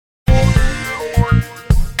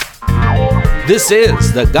This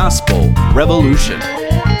is the Gospel Revolution.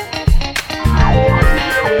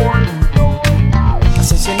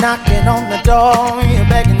 Since you're knocking on the door, you're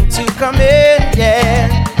begging to come in,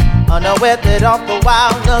 yeah. Unaware that all the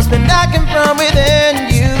while love's been knocking from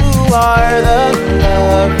within. You are the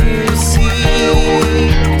love you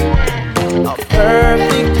seek, a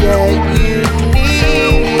perfect yet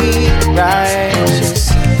unique,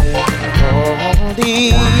 righteous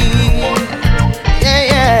holy.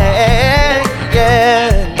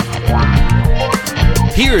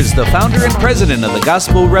 Here's the founder and president of the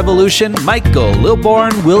Gospel Revolution, Michael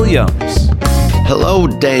Lilborn Williams. Hello,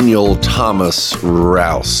 Daniel Thomas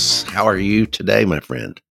Rouse. How are you today, my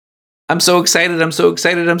friend? I'm so excited. And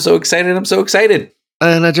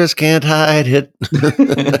I just can't hide it.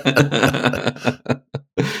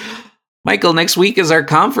 Michael, next week is our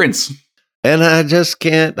conference. And I just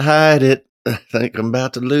can't hide it. I think I'm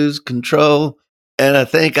about to lose control. And I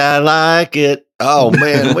think I like it. Oh,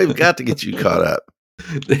 man, we've got to get you caught up.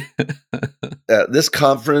 This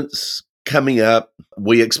conference coming up,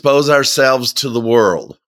 we expose ourselves to the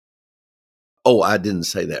world. Oh, I didn't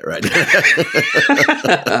say that right.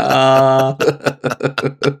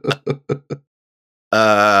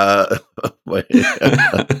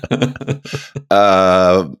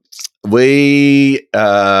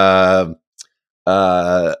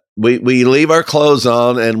 We leave our clothes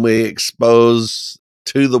on and we expose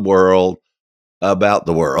to the world about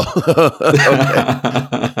the world.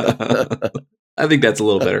 I think that's a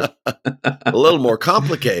little better. A little more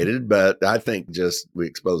complicated, but I think just we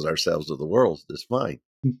expose ourselves to the world is fine.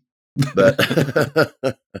 But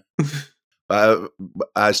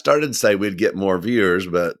I started to say we'd get more viewers,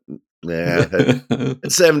 but nah,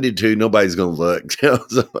 at 72, nobody's going to look.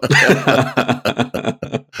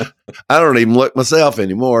 I don't even look myself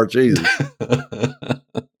anymore. Jesus.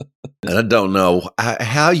 And I don't know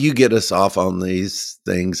how you get us off on these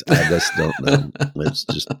things. I just don't know. It's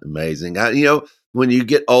just amazing. When you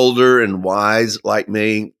get older and wise like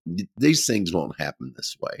me, these things won't happen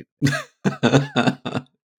this way.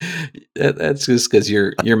 That's just because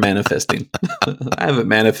you're manifesting. I haven't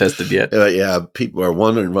manifested yet. Yeah, people are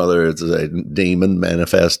wondering whether it's a demon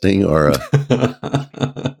manifesting or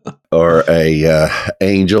a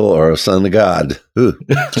angel or a son of God. Ooh.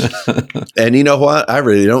 And you know what? I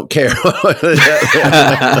really don't care.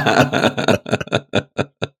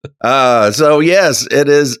 So yes, it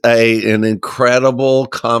is an incredible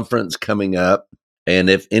conference coming up.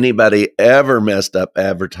 And if anybody ever messed up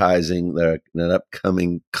advertising an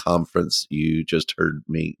upcoming conference, you just heard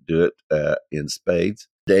me do it in spades.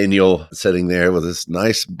 Daniel sitting there with this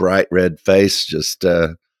nice bright red face, just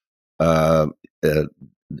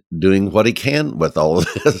doing what he can with all of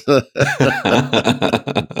this.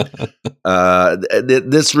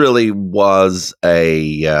 This really was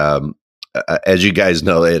as you guys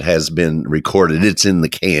know, it has been recorded. It's in the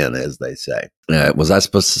can, as they say. Was I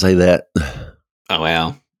supposed to say that? Oh,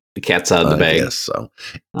 wow. The cat's out of the bag. Yes, so.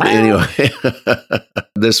 Anyway,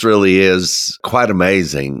 this really is quite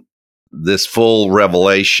amazing. This full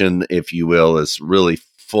revelation, if you will, is really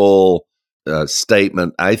full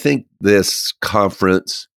statement. I think this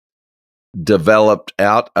conference developed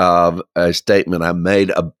out of a statement I made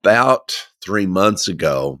about 3 months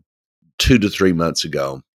ago, 2 to 3 months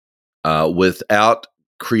ago. Without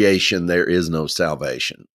creation, there is no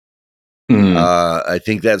salvation. I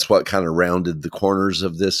think that's what kind of rounded the corners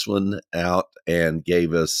of this one out and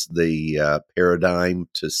gave us the paradigm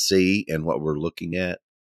to see and what we're looking at.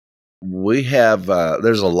 We have,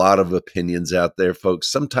 there's a lot of opinions out there, folks.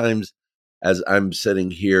 Sometimes as I'm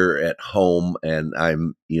sitting here at home and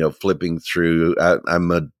I'm, flipping through,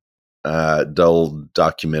 I'm a dull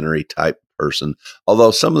documentary type person,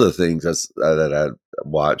 although some of the things that I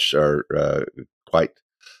watch are quite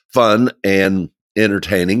fun and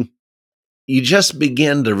entertaining. You just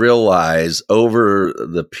begin to realize over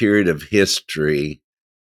the period of history,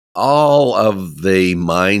 all of the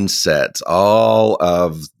mindsets, all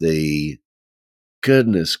of the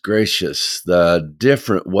goodness gracious, the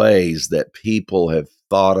different ways that people have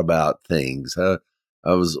thought about things. I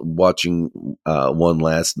was watching one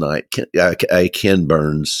last night, Ken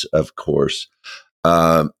Burns, of course,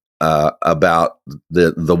 about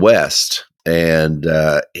the West. And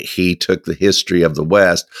he took the history of the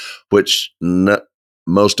West, which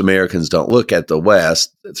most Americans don't look at the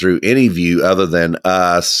West through any view other than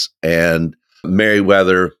us and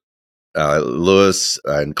Meriwether, Lewis,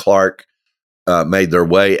 and Clark made their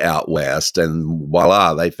way out west, and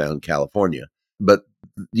voila, they found California. But,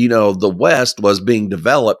 the West was being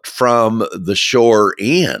developed from the shore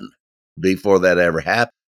in before that ever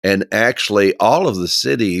happened. And actually, all of the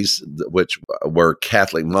cities which were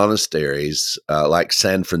Catholic monasteries, like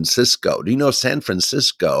San Francisco. Do you know San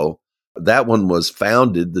Francisco? That one was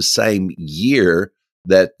founded the same year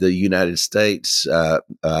that the United States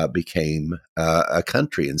became a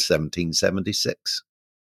country in 1776.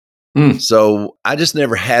 So I just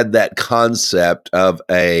never had that concept of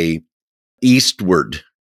a eastward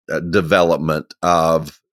development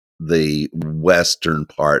of the western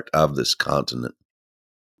part of this continent.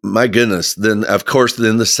 My goodness. Then, of course,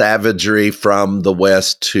 the savagery from the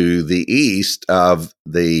west to the east of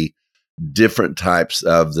the different types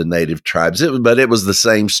of the native tribes. But it was the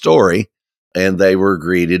same story, and they were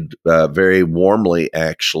greeted very warmly,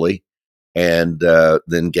 actually, and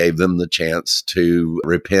then gave them the chance to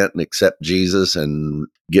repent and accept Jesus and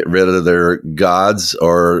get rid of their gods,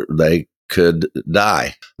 or they could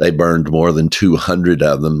die. They burned more than 200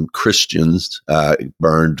 of them. Christians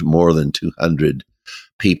burned more than 200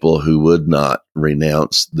 people who would not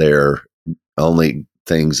renounce their only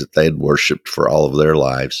things that they'd worshipped for all of their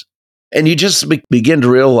lives. And you just begin to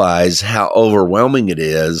realize how overwhelming it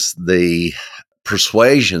is, the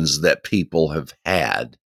persuasions that people have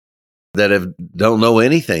had that don't know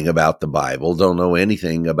anything about the Bible, don't know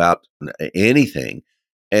anything about anything.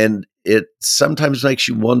 And it sometimes makes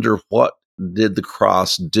you wonder, what did the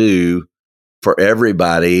cross do for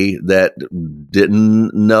everybody that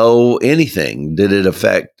didn't know anything? Did it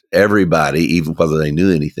affect everybody, even whether they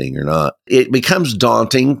knew anything or not? It becomes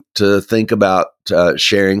daunting to think about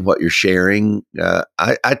sharing what you're sharing.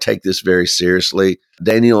 I take this very seriously.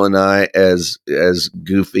 Daniel and I, as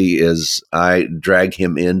goofy as I drag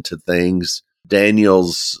him into things,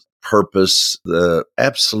 Daniel's purpose, the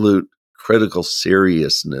absolute critical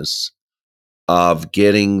seriousness of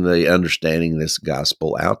getting the understanding of this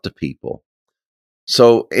gospel out to people.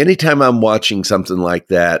 So anytime I'm watching something like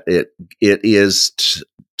that, it is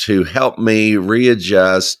to help me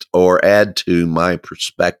readjust or add to my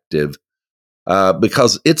perspective,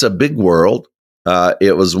 because it's a big world.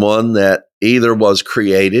 It was one that either was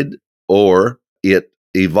created or it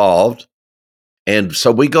evolved. And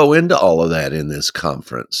so we go into all of that in this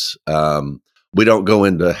conference. We don't go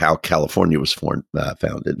into how California was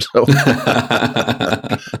founded. So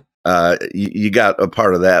you got a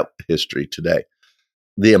part of that history today.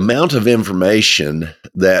 The amount of information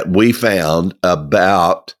that we found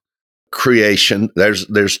about creation,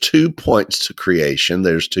 there's 2 points to creation.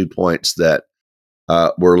 There's 2 points that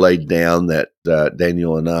were laid down that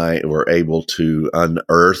Daniel and I were able to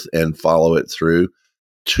unearth and follow it through.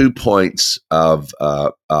 2 points of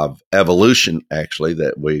evolution, actually,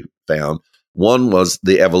 that we found. One was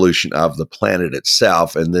the evolution of the planet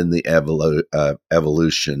itself, and then the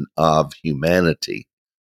evolution of humanity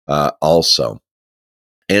also.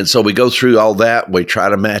 And so we go through all that. We try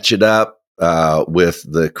to match it up with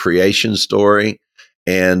the creation story.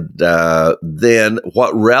 And then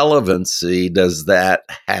what relevancy does that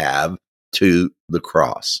have to the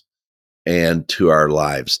cross and to our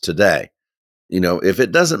lives today? You know, if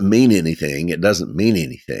it doesn't mean anything, it doesn't mean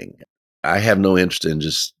anything. I have no interest in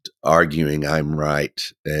just arguing I'm right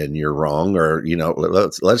and you're wrong, or, you know,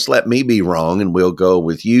 let's let me be wrong and we'll go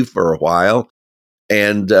with you for a while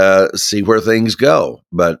and see where things go.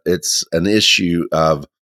 But it's an issue of,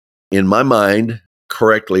 in my mind,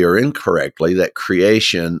 correctly or incorrectly, that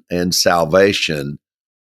creation and salvation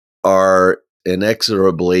are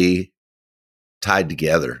inexorably tied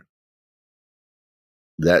together.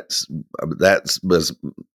 That was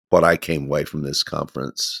what I came away from this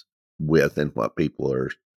conference with, and what people are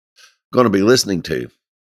going to be listening to.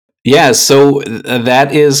 Yeah, so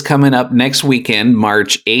that is coming up next weekend,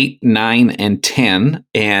 March 8, 9, and 10.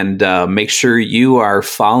 And make sure you are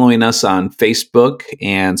following us on Facebook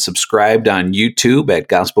and subscribed on YouTube at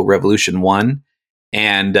Gospel Revolution 1.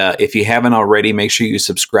 And if you haven't already, make sure you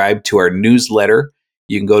subscribe to our newsletter.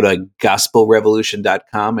 You can go to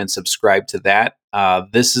gospelrevolution.com and subscribe to that.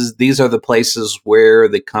 These are the places where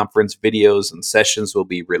the conference videos and sessions will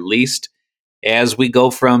be released as we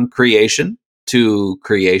go from creation to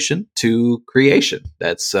creation to creation.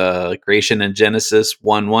 That's creation in Genesis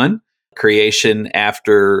 1:1, creation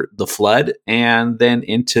after the flood, and then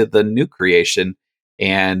into the new creation.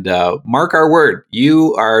 And mark our word,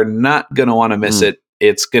 you are not going to want to miss it.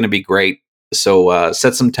 It's going to be great. So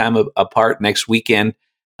set some time apart next weekend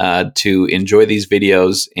to enjoy these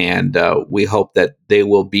videos, and we hope that they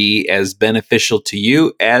will be as beneficial to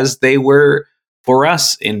you as they were for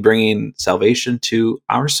us in bringing salvation to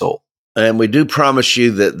our soul. And we do promise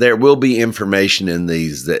you that there will be information in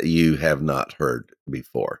these that you have not heard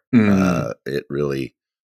before. It really,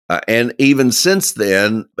 and even since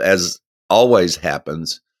then, as always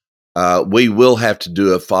happens, We will have to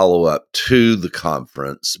do a follow-up to the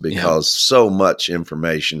conference because so much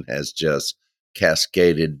information has just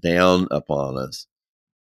cascaded down upon us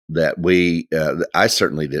that I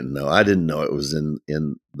certainly didn't know. I didn't know it was in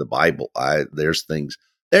the Bible. There's things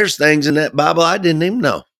in that Bible I didn't even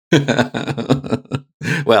know.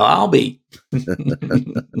 Well, I'll be.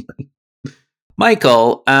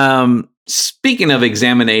 Michael, speaking of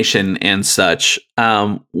examination and such,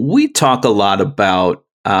 we talk a lot about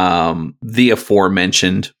the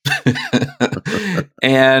aforementioned.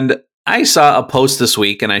 And I saw a post this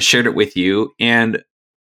week and I shared it with you, and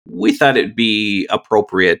we thought it'd be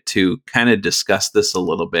appropriate to kind of discuss this a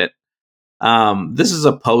little bit. This is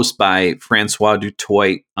a post by Francois du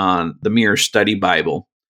Toit on the Mirror Study Bible.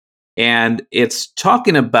 And it's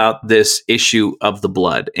talking about this issue of the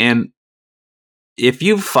blood. And if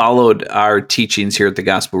you've followed our teachings here at the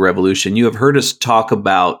Gospel Revolution, you have heard us talk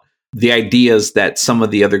about the ideas that some of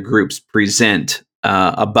the other groups present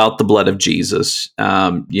about the blood of Jesus.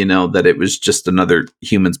 That it was just another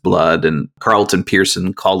human's blood, and Carlton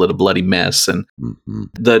Pearson called it a bloody mess, and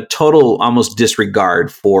the total almost disregard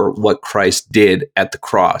for what Christ did at the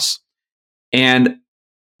cross. And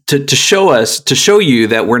to show you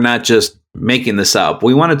that we're not just making this up,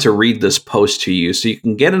 we wanted to read this post to you so you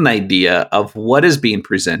can get an idea of what is being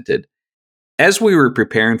presented. As we were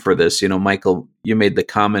preparing for this, Michael, you made the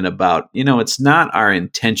comment about, it's not our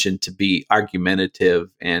intention to be argumentative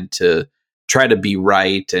and to try to be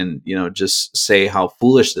right and, just say how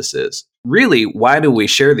foolish this is. Really, why do we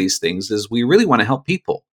share these things is we really want to help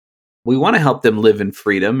people. We want to help them live in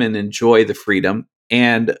freedom and enjoy the freedom.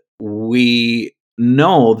 And we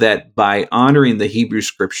know that by honoring the Hebrew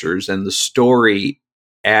scriptures and the story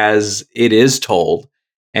as it is told,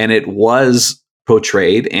 and it was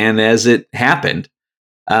portrayed and as it happened,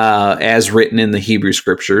 as written in the Hebrew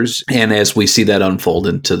scriptures, and as we see that unfold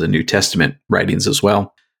into the New Testament writings as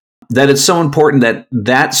well, that it's so important that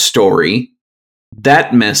that story,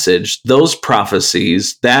 that message, those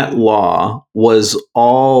prophecies, that law was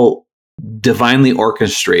all divinely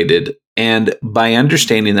orchestrated. And by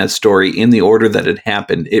understanding that story in the order that it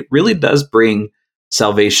happened, it really does bring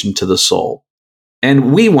salvation to the soul.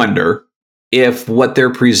 And we wonder if what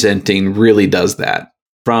they're presenting really does that.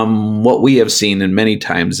 From what we have seen and many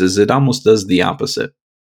times is it almost does the opposite.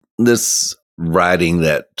 This writing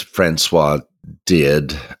that Francois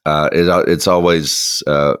did, it's always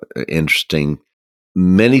interesting.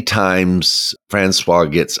 Many times Francois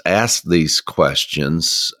gets asked these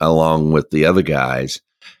questions along with the other guys,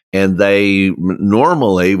 and they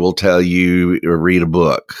normally will tell you, read a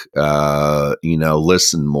book,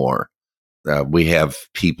 listen more. We have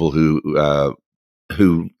people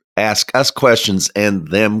who ask us questions and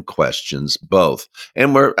them questions both,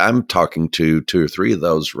 and I'm talking to 2 or 3 of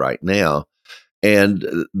those right now, and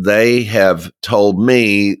they have told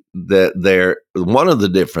me that one of the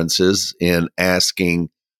differences in asking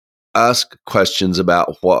us questions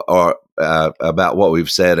about what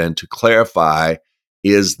we've said and to clarify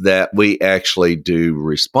is that we actually do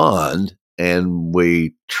respond, and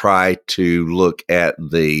we try to look at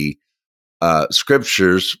the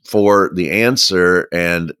scriptures for the answer.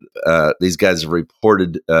 And these guys have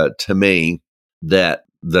reported to me that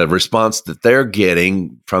the response that they're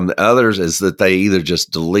getting from the others is that they either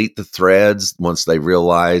just delete the threads once they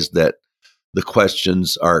realize that the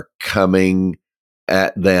questions are coming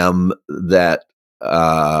at them that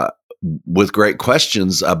with great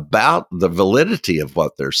questions about the validity of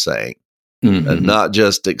what they're saying, and not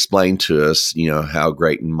just explain to us, how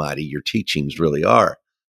great and mighty your teachings really are.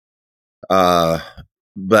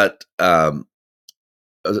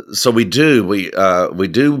 So we do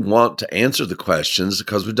want to answer the questions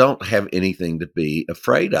because we don't have anything to be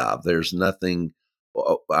afraid of. There's nothing.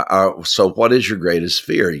 So what is your greatest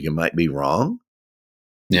fear? You might be wrong.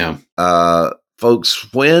 Yeah.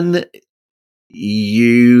 Folks, when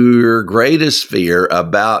your greatest fear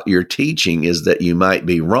about your teaching is that you might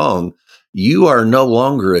be wrong, you are no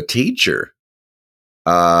longer a teacher.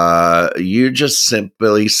 You're just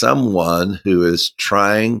simply someone who is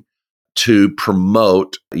trying to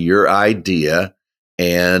promote your idea,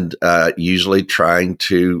 and usually trying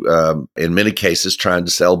to, in many cases, trying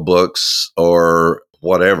to sell books or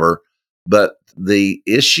whatever. But the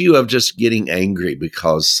issue of just getting angry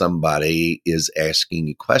because somebody is asking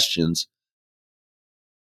you questions,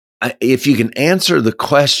 if you can answer the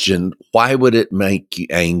question, why would it make you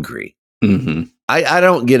angry? Mm-hmm. I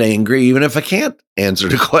don't get angry even if I can't answer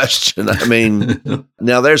the question. I mean,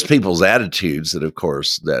 now there's people's attitudes that, of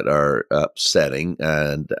course, that are upsetting.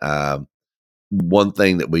 And one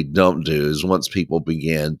thing that we don't do is once people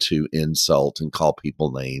begin to insult and call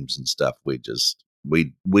people names and stuff, we just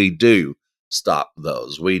we do stop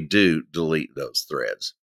those. We do delete those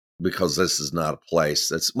threads because this is not a place.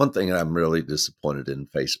 That's one thing I'm really disappointed in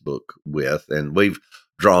Facebook with, and we've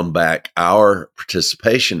drawn back our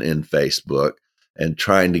participation in Facebook and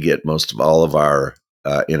trying to get most of all of our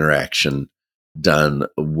interaction done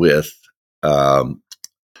with YouTube.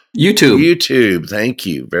 YouTube. Thank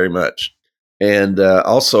you very much. And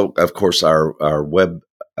also, of course, our web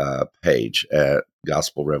page at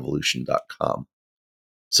gospelrevolution.com.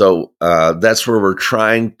 So that's where we're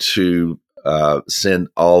trying to send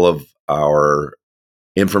all of our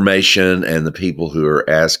information, and the people who are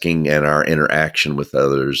asking and our interaction with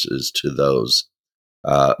others is to those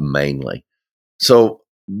mainly. So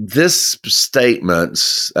this statement,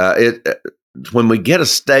 when we get a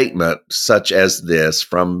statement such as this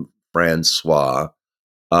from Francois,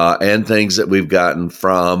 and things that we've gotten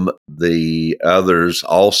from the others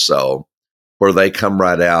also, where they come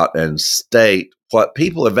right out and state what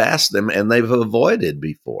people have asked them and they've avoided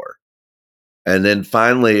before. And then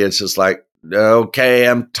finally, it's just like, okay,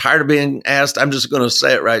 I'm tired of being asked. I'm just going to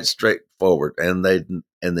say it right straight forward. And then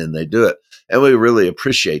they do it. And we really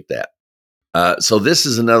appreciate that. So this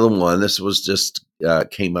is another one. This was just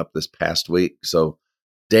came up this past week. So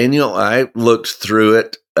Daniel, I looked through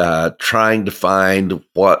it, trying to find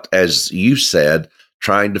what, as you said,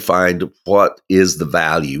 trying to find what is the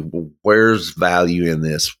value. Where's value in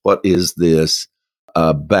this? What is this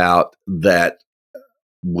about that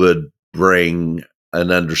would bring an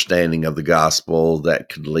understanding of the gospel that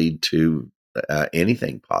could lead to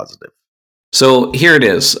anything positive? So here it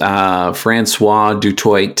is, Francois du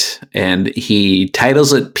Toit, and he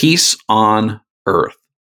titles it Peace on Earth.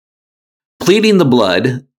 Pleading the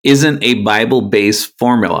blood isn't a Bible-based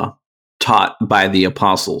formula taught by the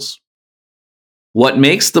apostles. What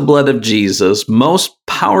makes the blood of Jesus most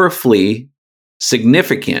powerfully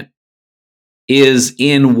significant is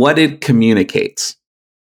in what it communicates.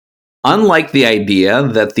 Unlike the idea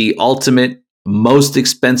that the ultimate, most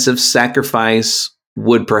expensive sacrifice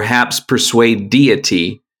would perhaps persuade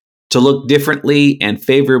deity to look differently and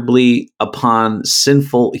favorably upon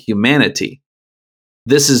sinful humanity,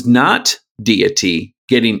 this is not deity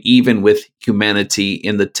getting even with humanity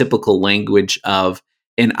in the typical language of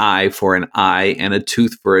an eye for an eye and a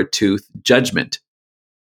tooth for a tooth judgment.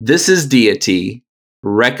 This is deity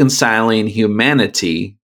reconciling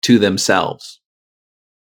humanity to themselves.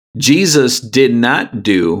 Jesus did not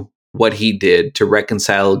do what he did to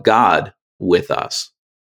reconcile God with us.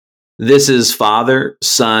 This is Father,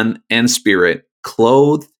 Son, and Spirit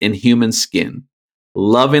clothed in human skin,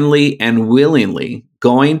 lovingly and willingly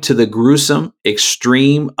going to the gruesome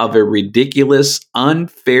extreme of a ridiculous,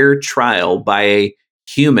 unfair trial by a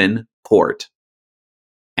human court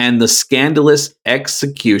and the scandalous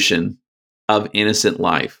execution of innocent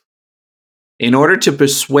life, in order to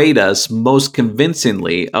persuade us most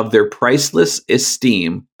convincingly of their priceless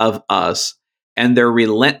esteem of us and their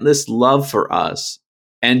relentless love for us,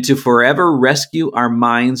 and to forever rescue our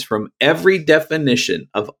minds from every definition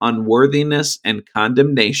of unworthiness and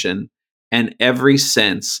condemnation and every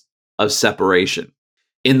sense of separation.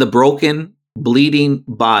 In the broken, bleeding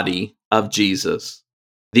body of Jesus,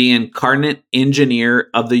 the incarnate engineer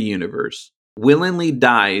of the universe willingly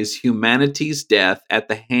dies humanity's death at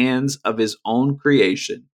the hands of his own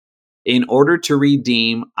creation in order to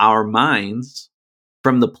redeem our minds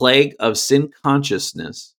from the plague of sin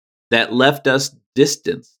consciousness that left us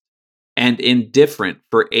distanced and indifferent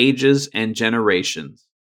for ages and generations,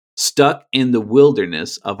 stuck in the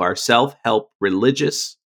wilderness of our self-help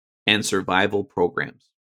religious and survival programs.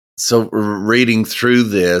 So reading through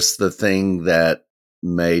this, the thing that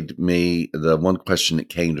made me, the one question that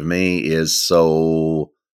came to me is,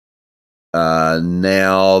 so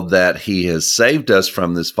now that he has saved us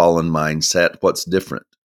from this fallen mindset, what's different?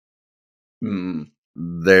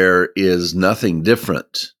 There is nothing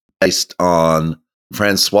different, based on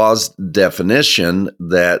Francois' definition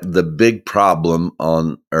that the big problem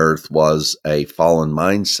on earth was a fallen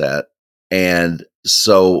mindset. And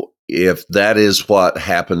so if that is what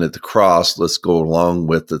happened at the cross, let's go along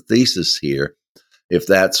with the thesis here. If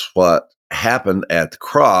that's what happened at the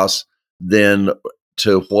cross, then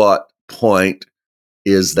to what point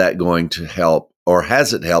is that going to help, or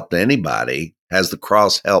has it helped anybody? Has the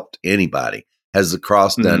cross helped anybody? Has the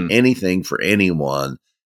cross done anything for anyone,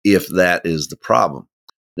 if that is the problem?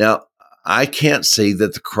 Now, I can't see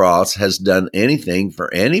that the cross has done anything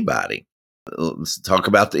for anybody. Let's talk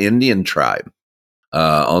about the Indian tribe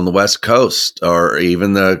on the West Coast, or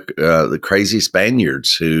even the crazy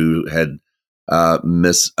Spaniards who had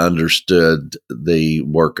misunderstood the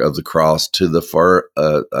work of the cross to the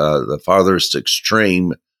farthest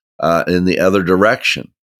extreme in the other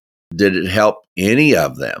direction. Did it help any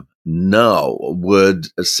of them? No. Would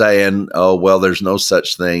saying, oh, well, there's no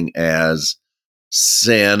such thing as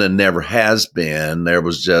sin and never has been. There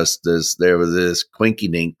was this quinky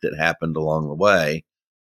dink that happened along the way.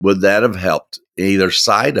 Would that have helped either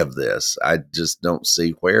side of this? I just don't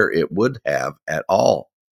see where it would have at all.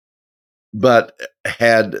 But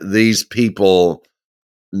had these people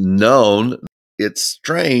known, it's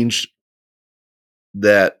strange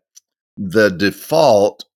that the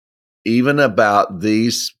default, even about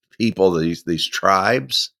these people, these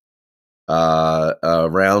tribes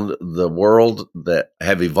around the world that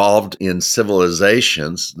have evolved in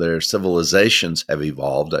civilizations, their civilizations have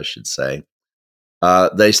evolved, I should say,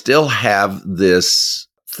 they still have this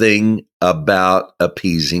thing about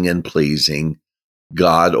appeasing and pleasing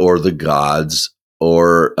God or the gods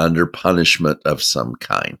or under punishment of some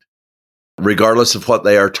kind, regardless of what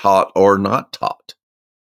they are taught or not taught.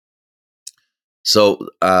 So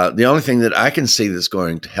the only thing that I can see that's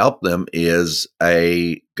going to help them is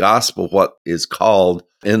a gospel. What is called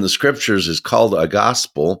in the scriptures is called a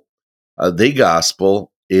gospel. The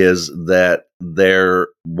gospel is that there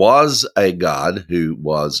was a God who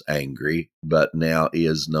was angry, but now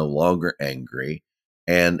is no longer angry,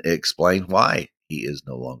 and explain why he is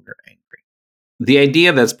no longer angry. The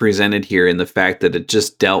idea that's presented here in the fact that it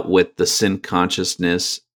just dealt with the sin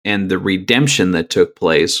consciousness and the redemption that took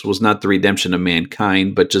place was not the redemption of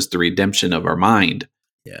mankind, but just the redemption of our mind.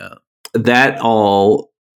 Yeah. That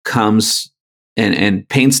all comes and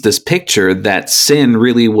paints this picture that sin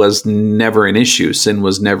really was never an issue. Sin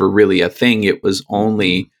was never really a thing. It was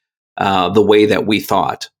only the way that we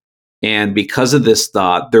thought. And because of this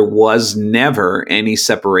thought, there was never any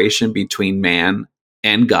separation between man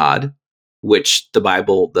and God, which the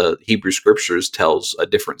Bible, the Hebrew scriptures, tells a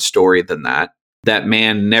different story than that. That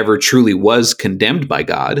man never truly was condemned by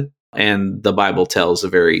God, and the Bible tells a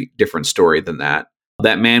very different story than that.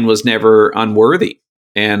 That man was never unworthy,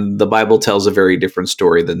 and the Bible tells a very different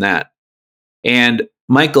story than that. And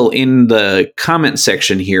Michael, in the comment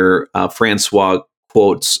section here, Francois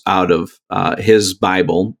quotes out of his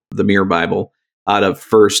Bible, the Mirror Bible, out of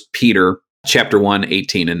 1 Peter chapter 1,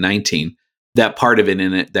 18 and 19, that part of it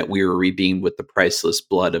in it that we were redeemed with the priceless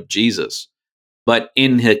blood of Jesus. But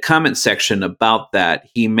in his comment section about that,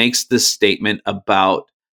 he makes this statement about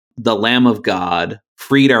the Lamb of God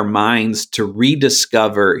freed our minds to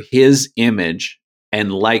rediscover his image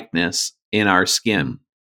and likeness in our skin.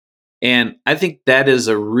 And I think that is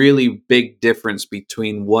a really big difference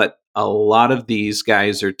between what a lot of these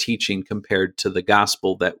guys are teaching compared to the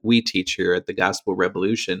gospel that we teach here at the Gospel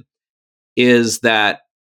Revolution, is that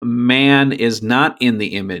man is not in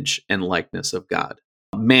the image and likeness of God.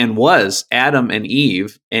 Man was. Adam and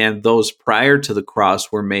Eve and those prior to the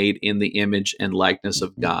cross were made in the image and likeness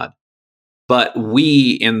of God. But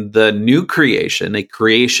we, in the new creation, a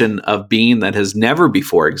creation of being that has never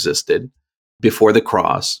before existed before the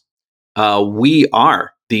cross, we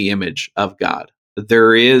are the image of God. There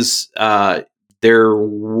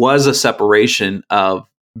was a separation of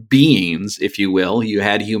beings, if you will. You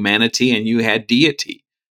had humanity and you had deity.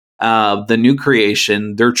 The new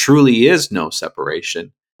creation, there truly is no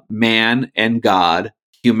separation. Man and God,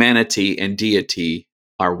 humanity and deity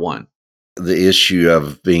are one. The issue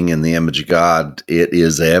of being in the image of God, it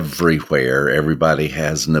is everywhere. Everybody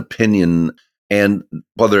has an opinion. And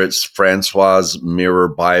whether it's Francois' Mirror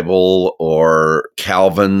Bible or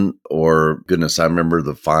Calvin or, goodness, I remember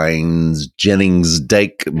the Fines Jennings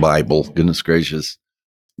Dake Bible, goodness gracious.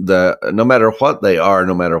 No matter what they are,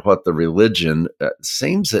 no matter what the religion, it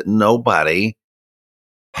seems that nobody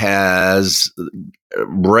has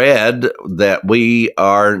read that we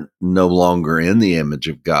are no longer in the image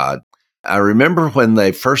of God. I remember when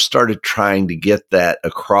they first started trying to get that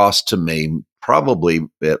across to me, probably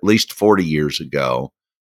at least 40 years ago,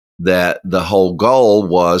 that the whole goal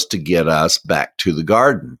was to get us back to the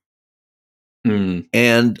garden.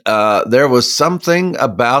 And there was something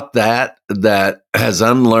about that has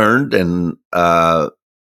unlearned, and as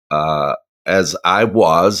I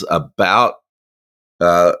was about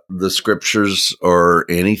the scriptures or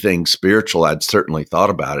anything spiritual, I'd certainly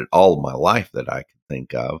thought about it all of my life that I could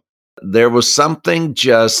think of. There was something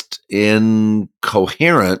just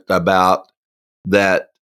incoherent about that.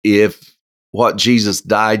 If what Jesus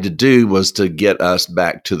died to do was to get us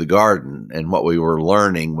back to the garden, and what we were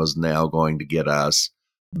learning was now going to get us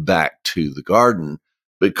back to the garden,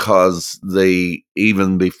 because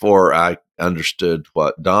even before I understood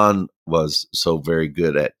what Don was so very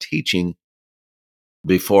good at teaching,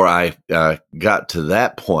 before I got to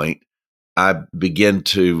that point, I begin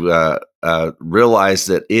to realize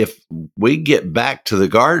that if we get back to the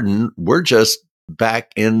garden, we're just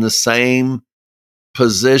back in the same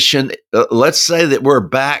position. Let's say that we're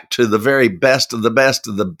back to the very best of the best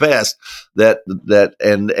of the best.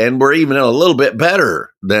 And we're even a little bit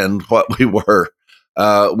better than what we were.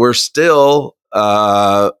 We're still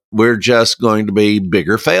we're just going to be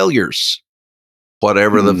bigger failures.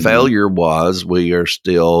 Whatever the failure was, we are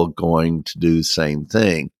still going to do the same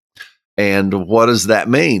thing. And what does that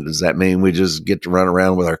mean? Does that mean we just get to run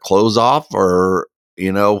around with our clothes off? Or,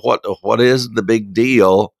 what is the big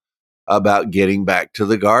deal about getting back to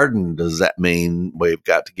the garden? Does that mean we've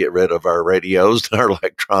got to get rid of our radios and our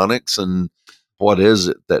electronics? And what is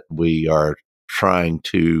it that we are trying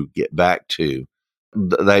to get back to?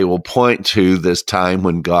 They will point to this time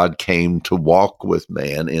when God came to walk with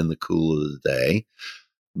man in the cool of the day.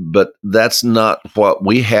 But that's not what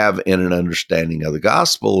we have in an understanding of the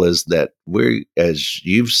gospel, is that we're, as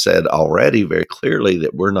you've said already very clearly,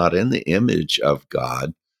 that we're not in the image of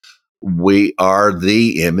God. We are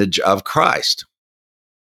the image of Christ.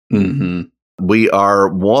 Mm-hmm. We are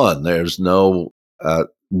one. There's no,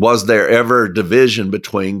 was there ever division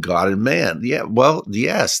between God and man? Yeah, well,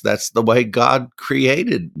 yes, that's the way God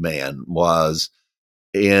created man, was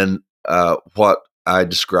in what I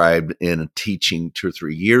described in a teaching 2 or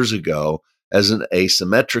 3 years ago as an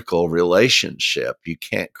asymmetrical relationship. You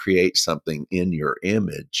can't create something in your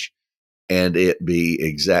image and it be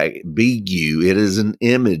you. It is an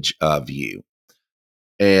image of you.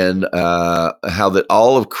 And how that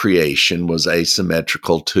all of creation was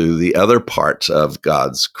asymmetrical to the other parts of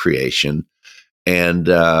God's creation. And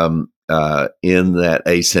in that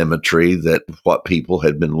asymmetry, that what people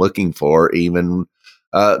had been looking for, even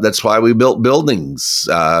that's why we built buildings.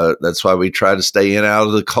 That's why we try to stay in out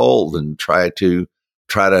of the cold and try to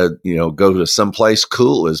go to someplace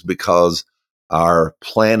cool, is because our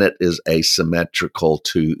planet is asymmetrical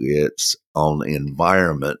to its own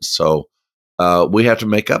environment. So we have to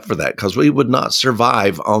make up for that, because we would not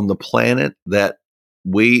survive on the planet that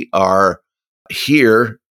we are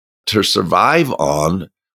here to survive on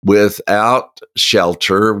without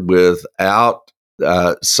shelter, without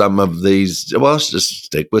some of these. Well, let's just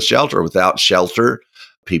stick with shelter. Without shelter,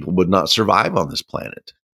 people would not survive on this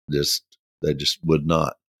planet. They just would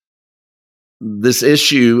not. This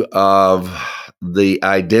issue of the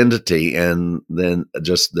identity, and then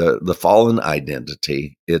just the fallen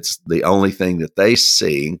identity, it's the only thing that they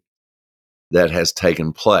see that has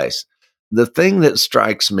taken place. The thing that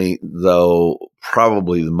strikes me, though,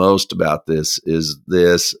 probably the most about this is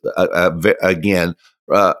this, again,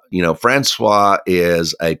 Francois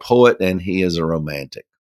is a poet and he is a romantic.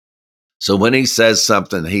 So when he says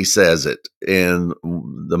something, he says it in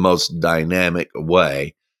the most dynamic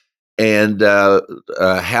way. And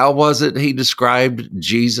how was it he described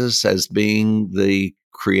Jesus as being the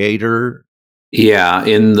creator? Yeah,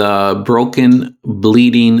 in the broken,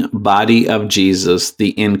 bleeding body of Jesus,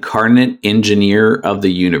 the incarnate engineer of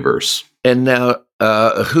the universe. And now,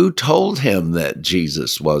 who told him that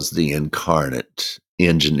Jesus was the incarnate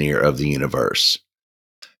engineer of the universe?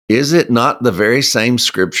 Is it not the very same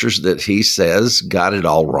scriptures that he says got it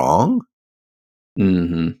all wrong?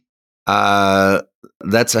 Mm-hmm.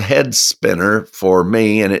 That's a head spinner for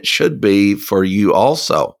me, and it should be for you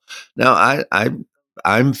also. Now,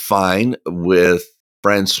 I'm fine with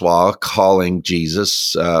Francois calling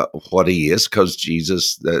Jesus what he is, because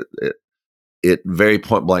Jesus, it very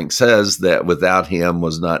point blank says that without him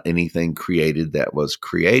was not anything created that was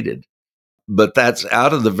created. But that's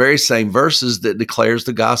out of the very same verses that declares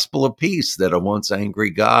the gospel of peace, that a once angry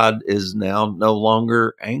God is now no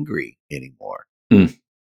longer angry anymore. Mm.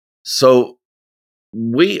 So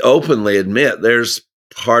we openly admit there's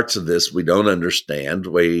parts of this we don't understand.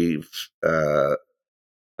 We've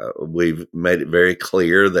made it very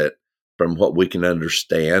clear that from what we can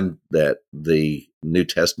understand, that the New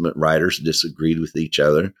Testament writers disagreed with each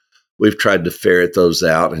other. We've tried to ferret those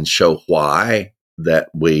out and show why that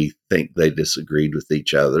we think they disagreed with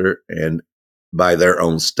each other, and by their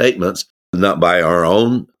own statements, not by our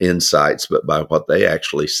own insights, but by what they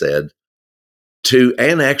actually said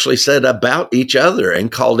and actually said about each other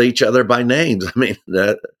and called each other by names. I mean,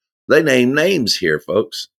 they name names here,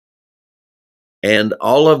 folks. And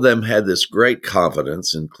all of them had this great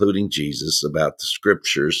confidence, including Jesus, about the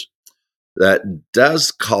scriptures, that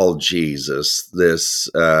does call Jesus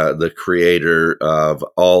the creator of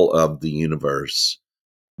all of the universe.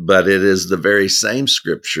 But it is the very same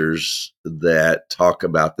scriptures that talk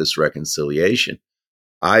about this reconciliation.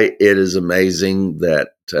 It is amazing that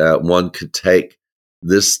one could take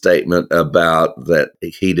this statement about that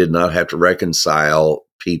he did not have to reconcile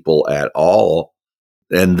people at all,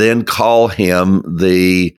 and then call him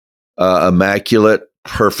the immaculate,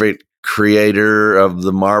 perfect creator of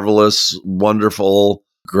the marvelous, wonderful,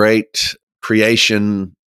 great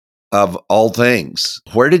creation of all things.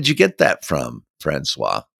 Where did you get that from,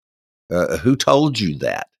 Francois? Who told you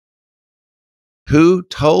that? Who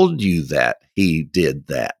told you that he did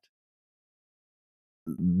that?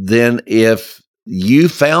 Then if you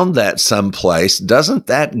found that someplace, doesn't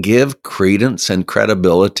that give credence and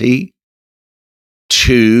credibility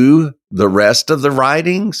to the rest of the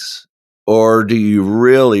writings? Or do you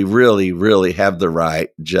really, really, really have the right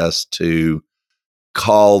just to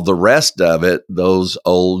call the rest of it those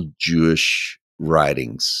old Jewish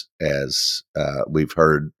writings, as we've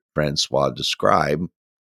heard Francois describe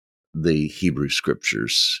the Hebrew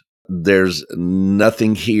scriptures? There's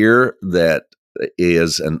nothing here that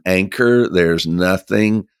is an anchor. There is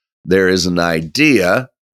an idea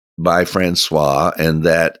by Francois, and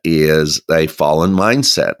that is a fallen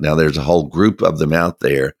mindset. Now, there's a whole group of them out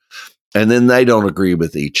there, and then they don't agree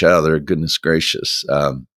with each other. Goodness gracious.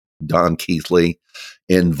 Don Keathley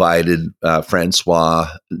invited Francois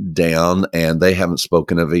down, and they haven't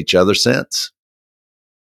spoken of each other since.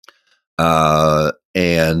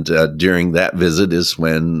 And during that visit is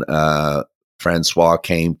when Francois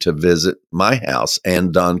came to visit my house,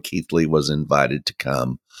 and Don Keathley was invited to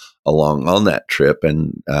come along on that trip,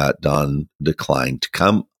 and Don declined to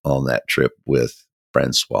come on that trip with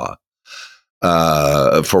Francois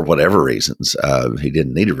for whatever reasons. He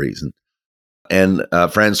didn't need a reason. And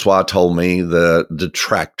Francois told me the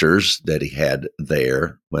detractors that he had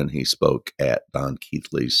there when he spoke at Don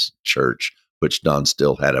Keathley's church, which Don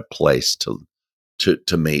still had a place to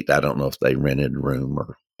meet. I don't know if they rented a room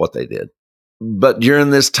or what they did. But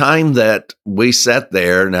during this time that we sat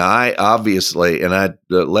there, now I obviously, and I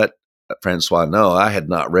let Francois know, I had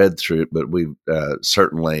not read through it, but we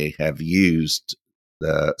certainly have used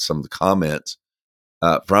some of the comments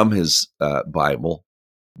from his Bible.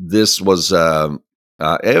 This was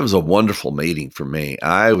it was a wonderful meeting for me.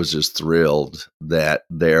 I was just thrilled that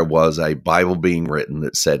there was a Bible being written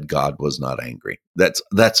that said God was not angry.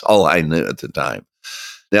 That's all I knew at the time.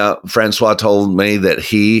 Now, Francois told me that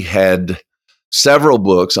he had several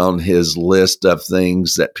books on his list of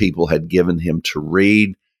things that people had given him to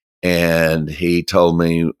read. And he told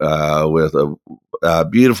me with a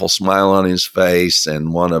beautiful smile on his face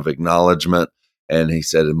and one of acknowledgement. And he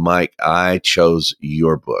said, Mike, I chose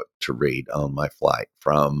your book to read on my flight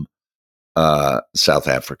from South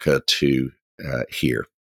Africa to here.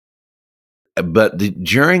 But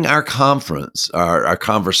during our conference, our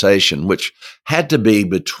conversation, which had to be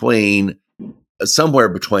somewhere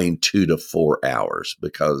between 2 to 4 hours,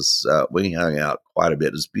 because we hung out quite a bit.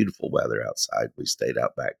 It was beautiful weather outside. We stayed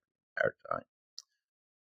out back our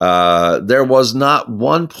time. There was not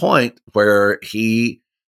one point where he,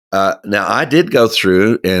 now I did go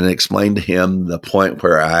through and explain to him the point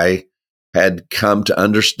where I had come to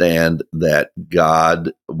understand that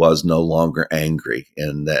God was no longer angry,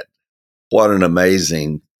 and that what an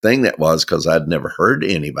amazing thing that was, because I'd never heard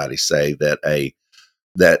anybody say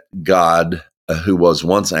that God, who was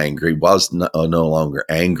once angry, was no longer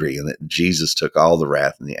angry, and that Jesus took all the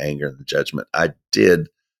wrath and the anger and the judgment. I did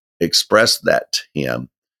express that to him,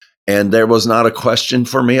 and there was not a question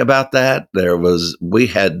for me about that.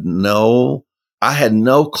 I had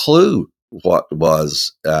no clue what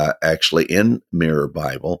was actually in Mirror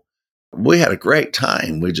Bible. We had a great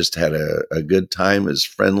time. We just had a good time. It was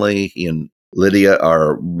friendly. He and Lydia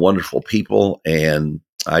are wonderful people, and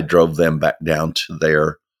I drove them back down to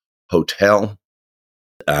their hotel.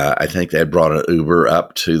 I think they had brought an Uber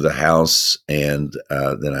up to the house, and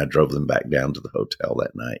then I drove them back down to the hotel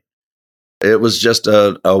that night. It was just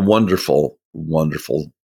a wonderful,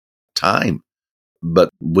 wonderful time. But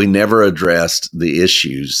we never addressed the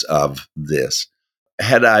issues of this.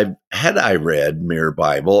 Had I read Mirror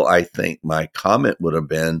Bible, I think my comment would have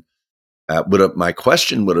been, my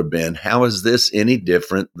question would have been, how is this any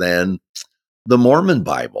different than the Mormon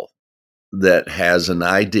Bible, that has an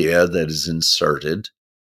idea that is inserted,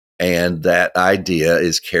 and that idea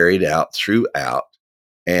is carried out throughout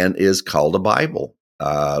and is called a Bible,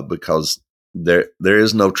 because there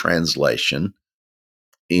is no translation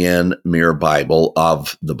in Mirror Bible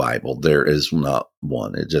of the Bible. There is not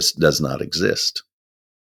one. It just does not exist.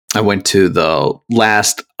 I went to the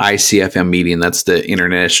last ICFM meeting. That's the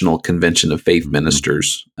International Convention of Faith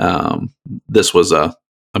Ministers. This was a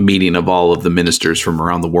meeting of all of the ministers from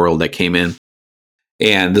around the world that came in.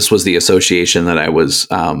 And this was the association that I was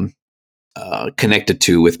connected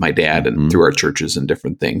to with my dad and through our churches and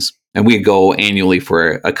different things. And we go annually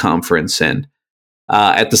for a conference. And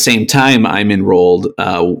At the same time, I'm enrolled,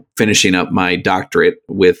 finishing up my doctorate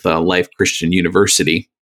with Life Christian University.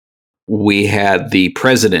 We had the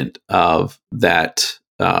president of that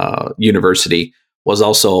university was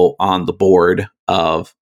also on the board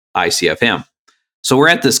of ICFM. So we're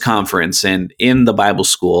at this conference and in the Bible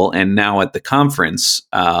school, and now at the conference,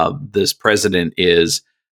 this president is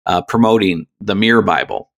promoting the Mirror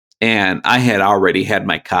Bible. And I had already had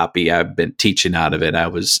my copy. I've been teaching out of it. I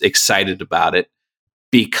was excited about it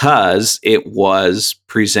because it was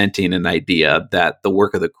presenting an idea that the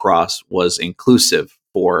work of the cross was inclusive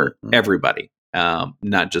for everybody,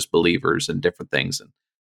 not just believers and different things. And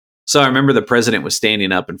so I remember the president was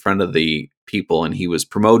standing up in front of the people and he was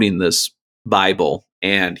promoting this Bible,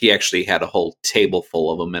 and he actually had a whole table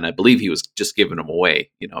full of them. And I believe he was just giving them away.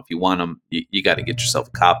 You know, if you want them, you got to get yourself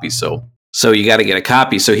a copy. So you got to get a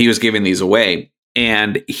copy. So he was giving these away.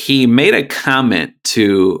 And he made a comment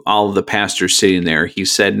to all of the pastors sitting there. He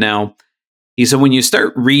said, when you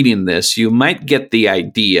start reading this, you might get the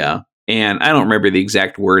idea, and I don't remember the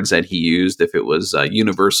exact words that he used, if it was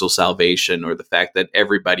universal salvation or the fact that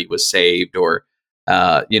everybody was saved, or,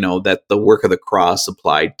 that the work of the cross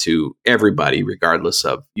applied to everybody, regardless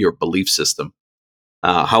of your belief system.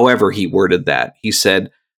 However he worded that, he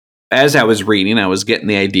said, as I was reading, I was getting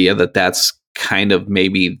the idea that that's kind of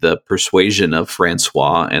maybe the persuasion of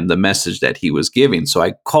Francois and the message that he was giving. So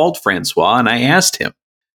I called Francois and I asked him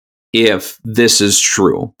if this is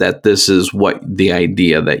true, that this is what the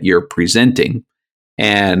idea that you're presenting.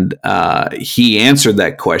 And he answered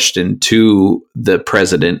that question to the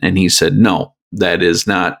president, and he said, no, that is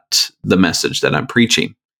not the message that I'm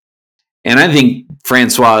preaching. And I think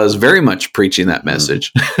Francois is very much preaching that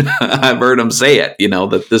message. I've heard him say it,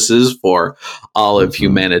 that this is for all of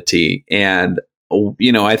humanity. And,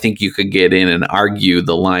 I think you could get in and argue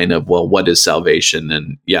the line of, well, what is salvation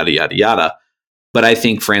and yada, yada, yada. But I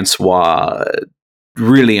think Francois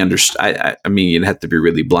really understood. I mean, you'd have to be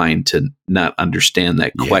really blind to not understand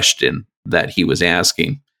that question that he was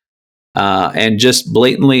asking. And just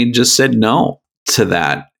blatantly just said no to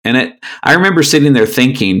that. And I remember sitting there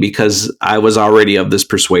thinking, because I was already of this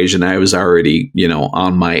persuasion, I was already,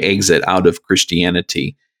 on my exit out of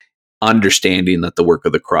Christianity, understanding that the work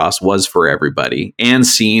of the cross was for everybody and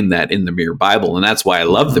seeing that in the Mirror Bible. And that's why I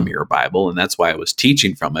love the Mirror Bible. And that's why I was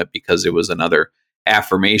teaching from it, because it was another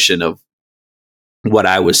affirmation of what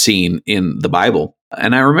I was seeing in the Bible.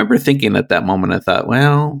 And I remember thinking at that moment, I thought,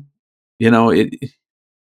 well,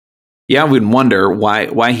 I would wonder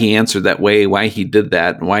why he answered that way, why he did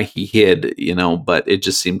that, and why he hid, but it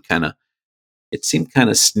just seemed kind of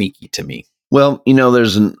sneaky to me. Well,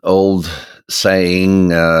 there's an old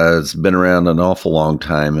saying, it's been around an awful long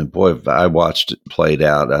time, and boy, if I watched it played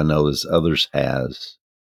out, I know as others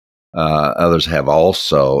have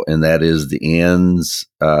also, and that is the ends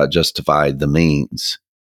justified the means.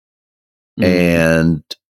 And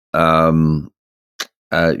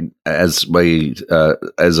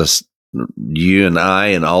you and I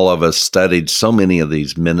and all of us studied so many of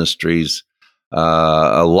these ministries.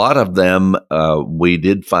 A lot of them, we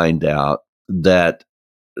did find out that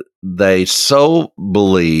they so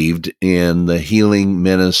believed in the healing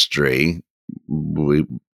ministry, we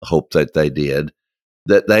hope that they did,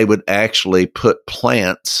 that they would actually put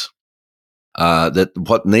plants, that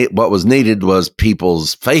what was needed was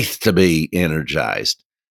people's faith to be energized.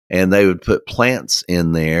 And they would put plants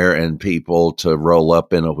in there and people to roll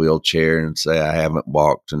up in a wheelchair and say, I haven't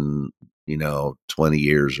walked in, 20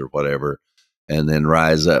 years or whatever, and then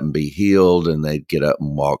rise up and be healed. And they'd get up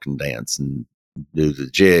and walk and dance and do the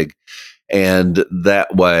jig. And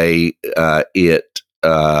that way it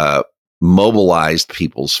mobilized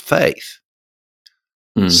people's faith.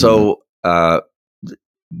 So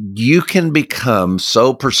you can become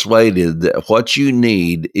so persuaded that what you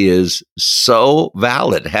need is so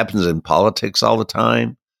valid. It happens in politics all the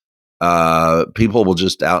time. People will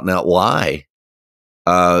just out and out lie.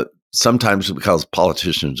 Sometimes because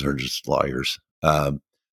politicians are just liars. I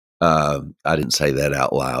didn't say that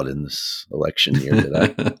out loud in this election year, did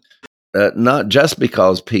I? Not just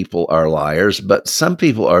because people are liars, but some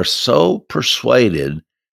people are so persuaded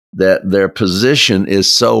that their position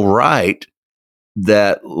is so right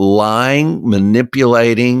that lying,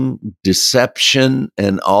 manipulating, deception,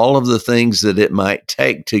 and all of the things that it might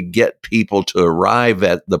take to get people to arrive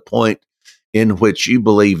at the point in which you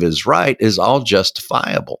believe is right is all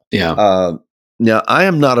justifiable. Yeah. Now, I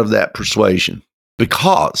am not of that persuasion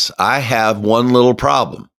because I have one little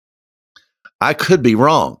problem. I could be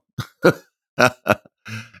wrong.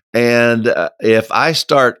 And if I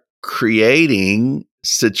start creating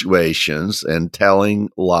situations and telling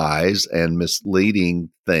lies and misleading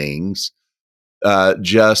things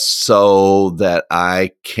just so that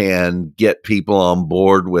I can get people on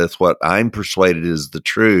board with what I'm persuaded is the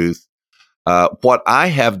truth. What I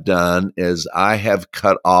have done is I have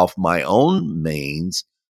cut off my own means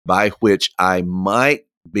by which I might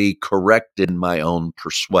be corrected in my own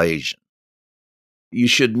persuasion. You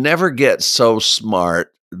should never get so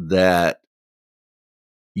smart that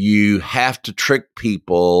you have to trick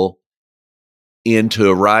people into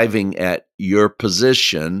arriving at your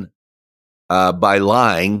position by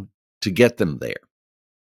lying to get them there.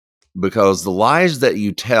 Because the lies that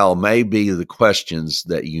you tell may be the questions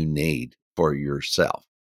that you need for yourself.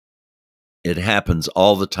 It happens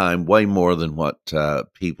all the time, way more than what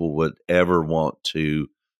people would ever want to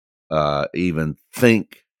even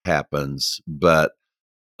think happens. But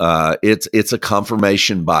it's a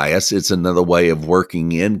confirmation bias. It's another way of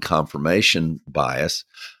working in confirmation bias.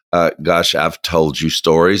 Gosh, I've told you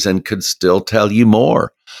stories and could still tell you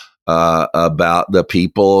more about the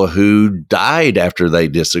people who died after they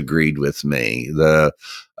disagreed with me, the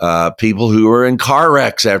people who were in car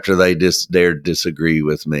wrecks after they dared disagree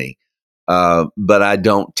with me. But I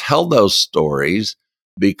don't tell those stories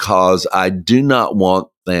because I do not want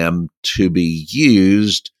them to be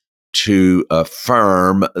used to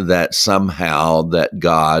affirm that somehow that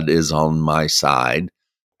God is on my side.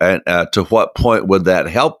 And to what point would that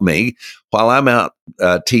help me while I'm out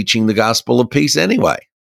teaching the gospel of peace anyway?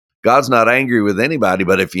 God's not angry with anybody,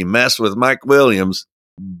 but if you mess with Mike Williams,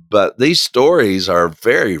 but these stories are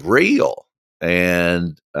very real.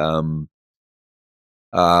 And the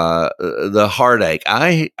heartache,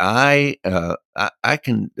 I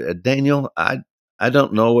can, Daniel, I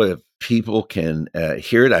don't know if people can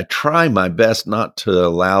hear it. I try my best not to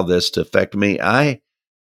allow this to affect me. I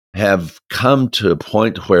have come to a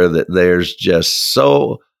point where that there's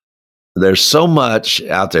so much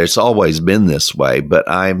out there. It's always been this way, but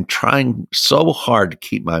I'm trying so hard to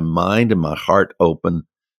keep my mind and my heart open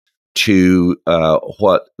to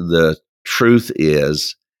what the truth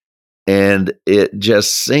is. And it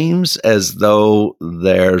just seems as though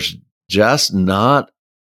there's just not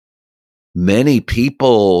many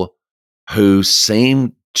people who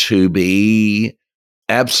seem to be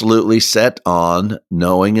absolutely set on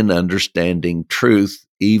knowing and understanding truth,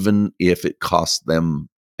 even if it costs them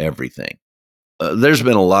everything. There's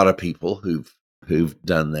been a lot of people who've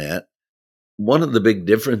done that. One of the big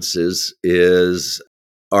differences is,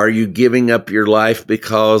 are you giving up your life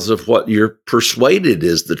because of what you're persuaded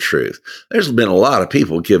is the truth? There's been a lot of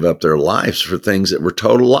people give up their lives for things that were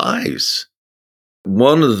total lies.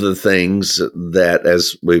 One of the things that,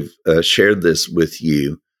 as we've shared this with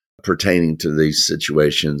you pertaining to these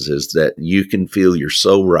situations, is that you can feel you're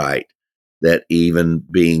so right that even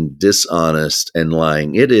being dishonest and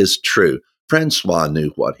lying, it is true. Francois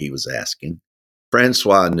knew what he was asking.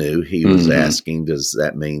 Francois knew he was asking, does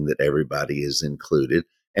that mean that everybody is included?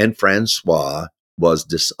 And Francois was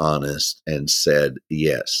dishonest and said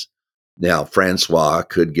yes. Now, Francois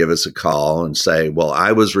could give us a call and say, well,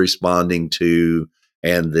 I was responding to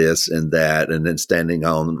and this and that, and then standing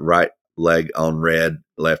on right leg on red,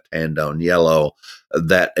 left hand on yellow.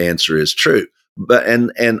 That answer is true. But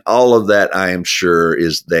and all of that, I am sure,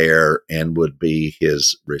 is there and would be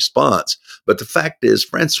his response. But the fact is,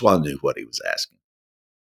 Francois knew what he was asking.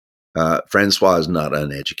 Francois is not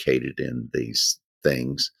uneducated in these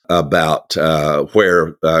things about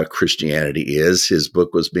where Christianity is. His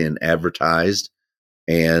book was being advertised,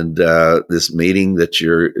 and this meeting that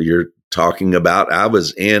you're talking about, I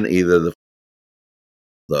was in either of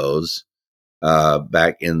those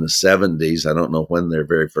back in the 70s. I don't know when their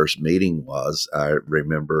very first meeting was. I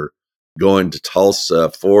remember going to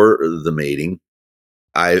Tulsa for the meeting.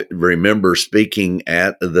 I remember speaking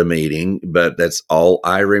at the meeting, but that's all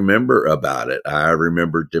I remember about it. I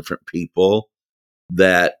remember different people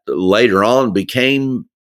that later on became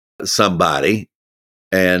somebody,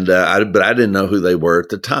 and but I didn't know who they were at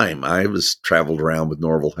the time. I was traveled around with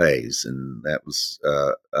Norval Hayes, and that was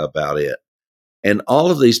about it. And all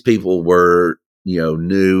of these people were,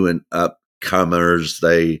 new and upcomers.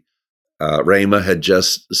 They Rhema had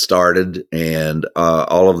just started, and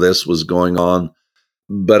all of this was going on.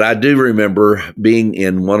 But I do remember being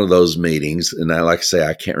in one of those meetings, and like I say,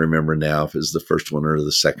 I can't remember now if it was the first one or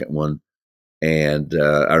the second one. And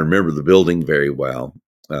I remember the building very well.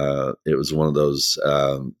 It was one of those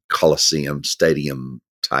Coliseum stadium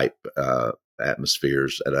type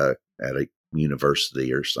atmospheres at a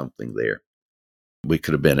university or something there. We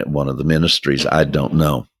could have been at one of the ministries. I don't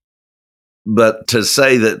know. But to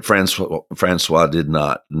say that Francois did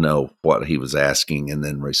not know what he was asking and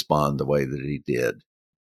then respond the way that he did,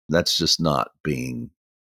 that's just not being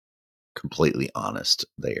completely honest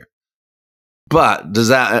there. But does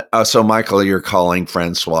that, so Michael, you're calling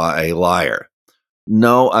Francois a liar?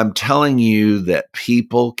 No, I'm telling you that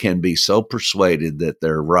people can be so persuaded that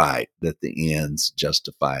they're right, that the ends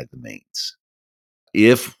justify the means.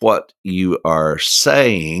 If what you are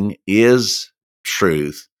saying is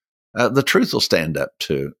truth, the truth will stand up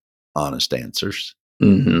to honest answers.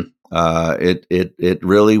 Mm-hmm. It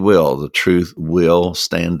really will. The truth will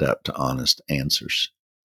stand up to honest answers.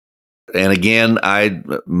 And again,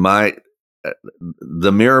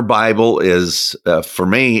 the Mirror Bible is, for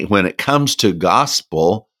me, when it comes to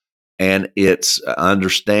gospel and its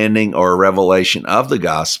understanding or revelation of the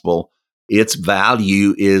gospel, its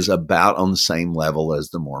value is about on the same level as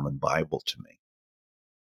the Mormon Bible to me.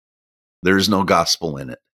 There's no gospel in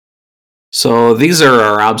it. So these are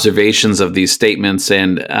our observations of these statements,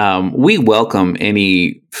 and we welcome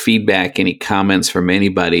any feedback, any comments from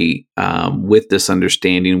anybody with this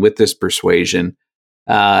understanding, with this persuasion.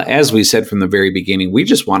 As we said from the very beginning, we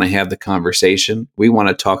just want to have the conversation. We want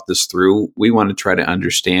to talk this through. We want to try to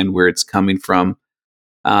understand where it's coming from.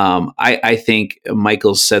 I think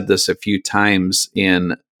Michael said this a few times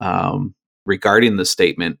in regarding the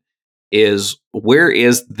statement, is where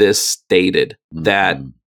is this stated that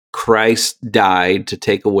Christ died to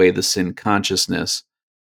take away the sin consciousness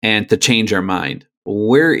and to change our mind?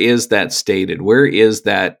 Where is that stated? Where is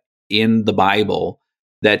that in the Bible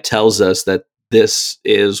that tells us that this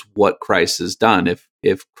is what Christ has done?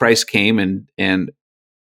 If Christ came and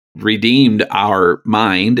redeemed our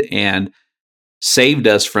mind and saved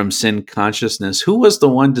us from sin consciousness, who was the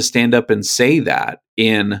one to stand up and say that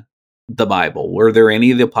in the Bible? Were there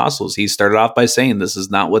any of the apostles? He started off by saying this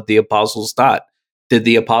is not what the apostles taught. Did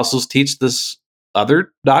the apostles teach this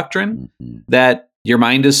other doctrine that your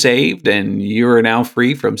mind is saved and you are now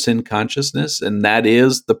free from sin consciousness, and that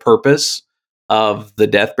is the purpose of the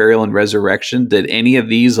death, burial, and resurrection? Did any of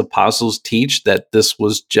these apostles teach that this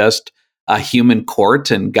was just a human court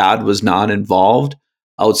and God was not involved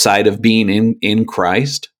outside of being in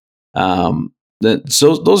Christ? So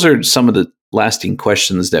those are some of the lasting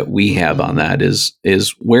questions that we have on that. Is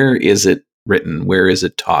where is it written? Where is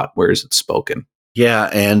it taught? Where is it spoken? Yeah,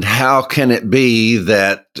 and how can it be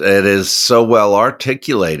that it is so well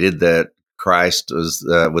articulated that Christ was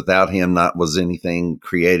without him not was anything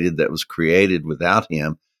created that was created without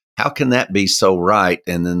him? How can that be so right,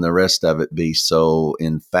 and then the rest of it be so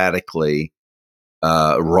emphatically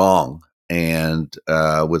wrong, and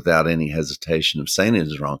without any hesitation of saying it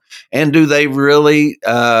is wrong? And do they really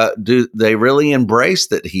embrace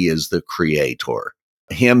that he is the creator?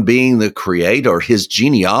 Him being the creator, his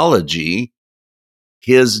genealogy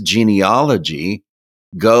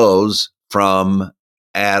goes from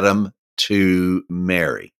Adam to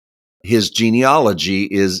Mary. His genealogy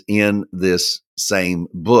is in this same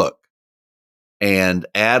book. And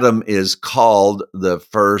Adam is called the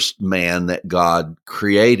first man that God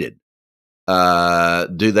created.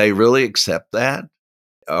 Do they really accept that?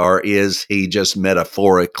 Or is he just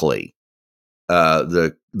metaphorically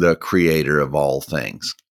the creator of all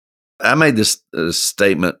things? I made this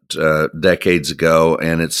statement decades ago,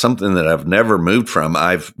 and it's something that I've never moved from.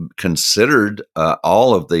 I've considered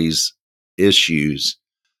all of these issues.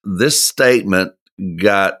 This statement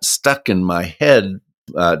got stuck in my head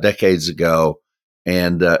decades ago,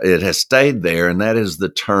 and it has stayed there, and that is the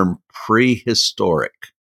term prehistoric.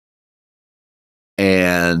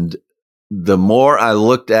 And the more I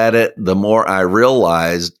looked at it, the more I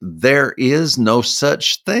realized there is no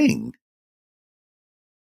such thing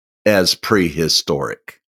as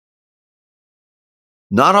prehistoric.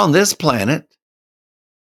 Not on this planet.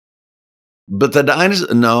 But the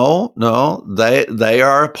dinosaurs, no, they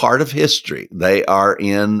are a part of history. They are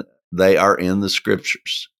in the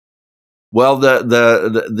scriptures. Well,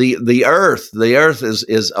 the earth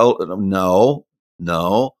is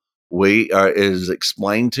no. It is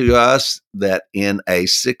explained to us that in a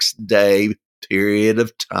 6-day period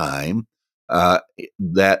of time,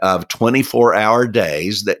 that of 24-hour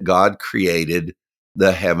days, that God created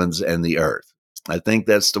the heavens and the earth. I think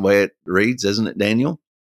that's the way it reads, isn't it, Daniel?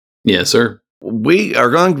 Yes, sir. We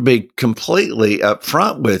are going to be completely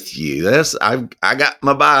upfront with you. I got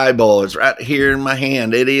my Bible. It's right here in my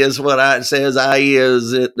hand. It is what it says I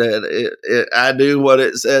is. I do what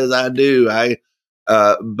it says I do.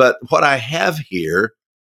 But what I have here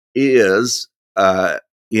is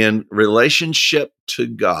in relationship to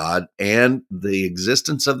God and the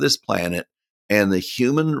existence of this planet and the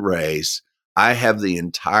human race. I have the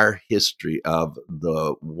entire history of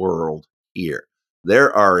the world here.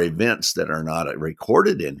 There are events that are not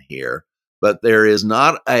recorded in here, but there is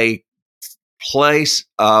not a place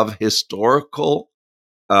of historical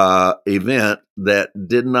event that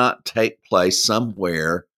did not take place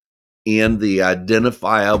somewhere in the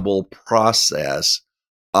identifiable process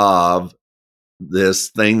of this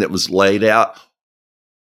thing that was laid out.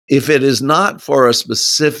 If it is not for a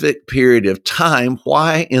specific period of time,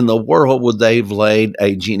 why in the world would they have laid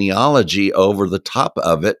a genealogy over the top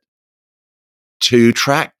of it to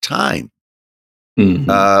track time?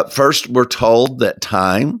 Mm-hmm. First, we're told that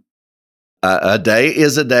time, a day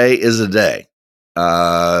is a day is a day.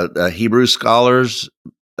 Hebrew scholars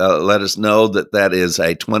let us know that that is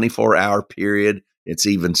a 24-hour period. It's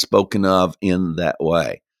even spoken of in that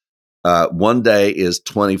way. One day is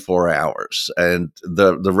 24 hours, and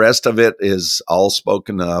the rest of it is all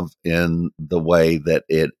spoken of in the way that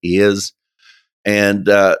it is. And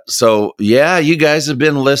so, yeah, you guys have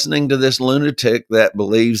been listening to this lunatic that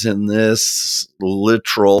believes in this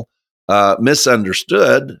literal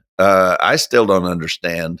misunderstood. I still don't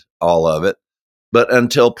understand all of it, but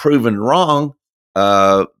until proven wrong,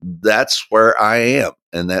 that's where I am,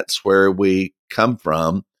 and that's where we come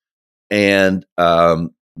from. And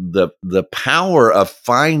the power of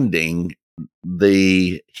finding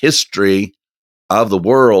the history of the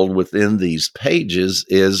world within these pages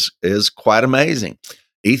is quite amazing.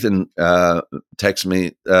 Ethan texted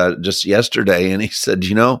me just yesterday, and he said,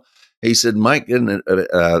 Mike, isn't it,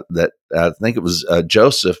 that I think it was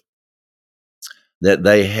Joseph, that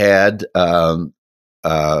they had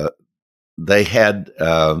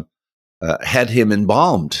had him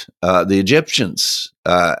embalmed. The Egyptians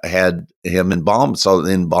had him embalmed. So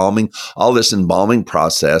the embalming, all this embalming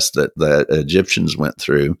process that the Egyptians went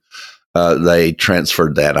through, they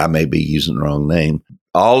transferred that. I may be using the wrong name.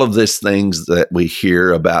 All of these things that we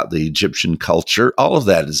hear about the Egyptian culture, all of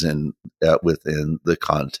that is in within the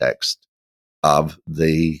context of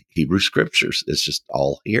the Hebrew Scriptures. It's just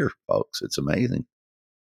all here, folks. It's amazing.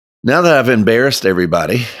 Now that I've embarrassed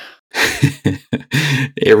everybody,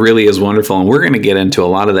 it really is wonderful. And we're going to get into a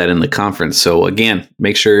lot of that in the conference. So again,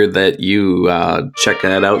 make sure that you check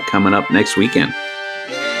that out coming up next weekend.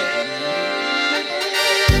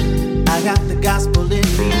 I got the gospel in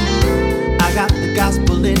me. I got the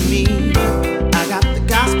gospel in me. I got the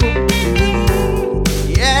gospel in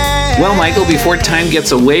me. Yeah. Well, Michael, before time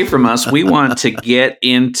gets away from us, we want to get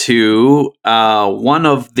into one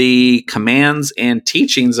of the commands and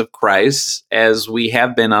teachings of Christ, as we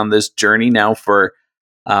have been on this journey now for,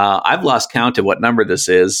 I've lost count of what number this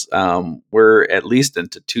is. We're at least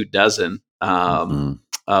into 24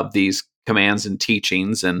 of these commands and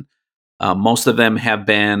teachings, and most of them have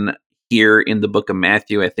been here in the book of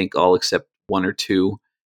Matthew, I think all except one or two.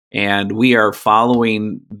 And we are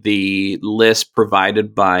following the list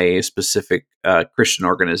provided by a specific Christian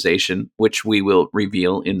organization, which we will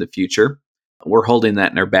reveal in the future. We're holding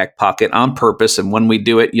that in our back pocket on purpose, and when we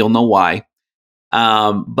do it, you'll know why.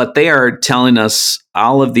 But they are telling us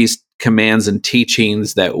all of these commands and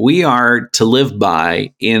teachings that we are to live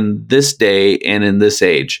by in this day and in this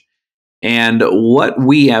age. And what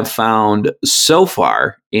we have found so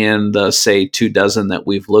far in the, say, 24 that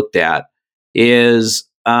we've looked at is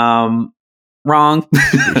wrong.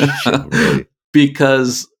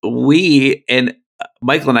 Because we, and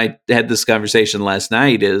Michael and I had this conversation last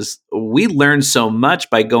night, is we learned so much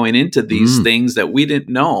by going into these things that we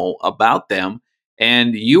didn't know about them.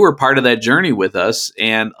 And you were part of that journey with us.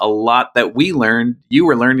 And a lot that we learned, you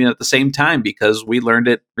were learning at the same time, because we learned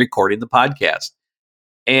it recording the podcast.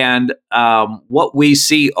 And what we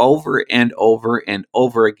see over and over and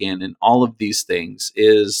over again in all of these things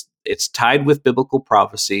is it's tied with biblical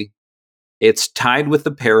prophecy, it's tied with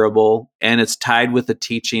the parable, and it's tied with the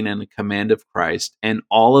teaching and the command of Christ. And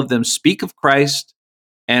all of them speak of Christ,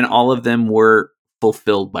 and all of them were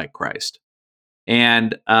fulfilled by Christ.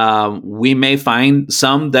 And we may find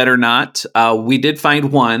some that are not. We did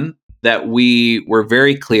find one that we were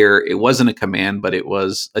very clear it wasn't a command, but it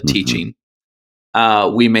was a teaching.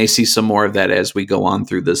 We may see some more of that as we go on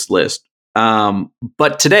through this list.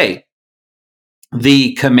 But today,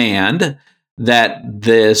 the command that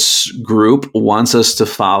this group wants us to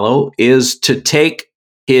follow is to take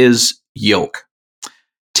his yoke.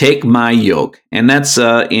 Take my yoke. And that's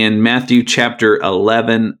in Matthew chapter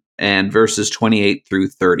 11 and verses 28 through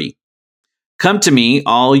 30. Come to me,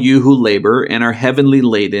 all you who labor and are heavily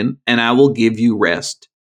laden, and I will give you rest.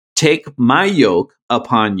 Take my yoke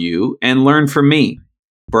upon you and learn from me,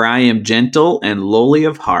 for I am gentle and lowly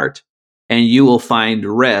of heart, and you will find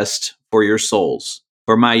rest for your souls.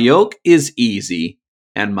 For my yoke is easy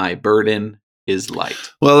and my burden is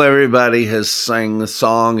light. Well, everybody has sang the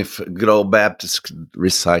song. If a good old Baptist could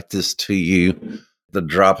recite this to you, the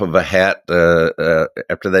drop of a hat,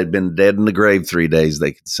 after they'd been dead in the grave 3 days,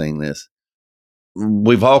 they could sing this.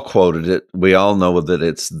 we've all quoted it. We all know that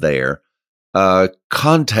it's there.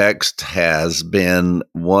 Context has been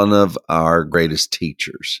one of our greatest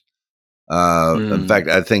teachers. In fact,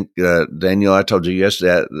 I think, Daniel, I told you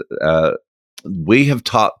yesterday, we have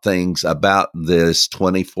taught things about this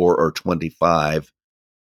 24 or 25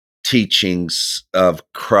 teachings of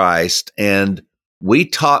Christ, and we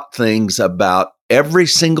taught things about every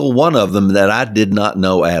single one of them that I did not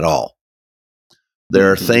know at all.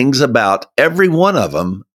 There are things about every one of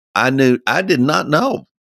them I did not know.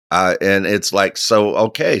 And it's like,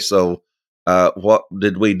 what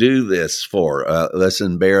did we do this for? Let's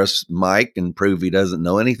embarrass Mike and prove he doesn't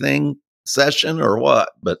know anything session or what?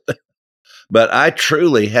 But I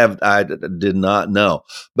truly I did not know.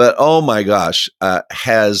 But oh my gosh, I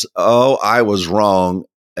was wrong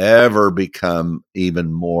ever become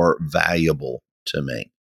even more valuable to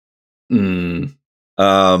me?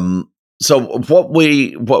 So what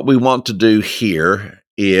we want to do here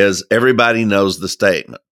is, everybody knows the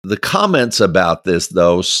statement. The comments about this,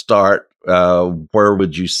 though, start, where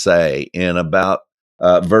would you say? In about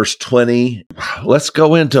verse 20. Let's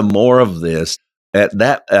go into more of this.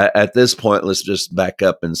 At this point, let's just back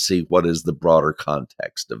up and see what is the broader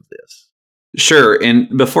context of this. Sure. And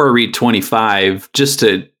before I read 25, just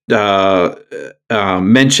to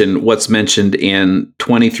mention what's mentioned in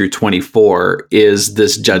 20 through 24 is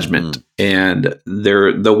this judgment. And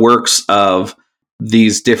the works of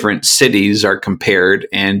these different cities are compared.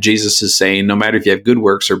 And Jesus is saying, no matter if you have good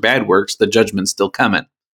works or bad works, the judgment's still coming.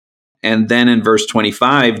 And then in verse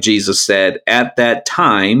 25, Jesus said, at that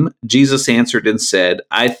time, Jesus answered and said,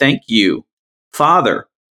 I thank you, Father,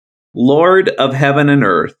 Lord of heaven and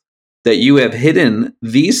earth, that you have hidden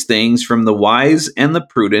these things from the wise and the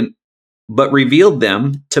prudent, but revealed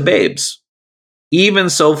them to babes. Even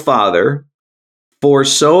so, Father, for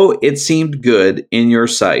so it seemed good in your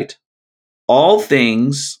sight. All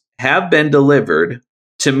things have been delivered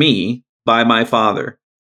to me by my Father,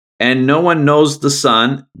 and no one knows the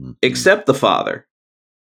Son except the Father,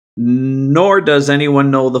 nor does anyone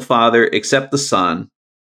know the Father except the Son,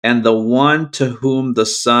 and the one to whom the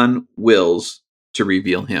Son wills to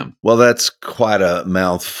reveal him. Well, that's quite a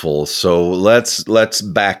mouthful. So let's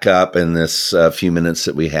back up in this few minutes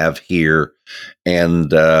that we have here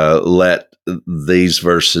and let these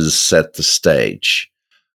verses set the stage.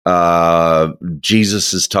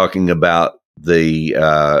 Jesus is talking about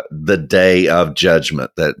the day of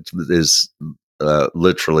judgment that is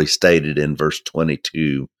literally stated in verse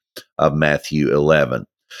 22 of Matthew 11.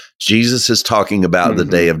 Jesus is talking about the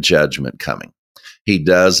day of judgment coming. He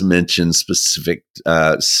does mention specific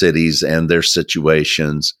cities and their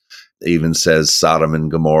situations. Even says Sodom and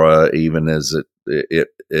Gomorrah, even as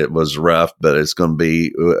it was rough, but it's going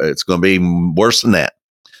to be worse than that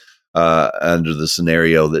under the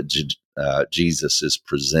scenario that Jesus is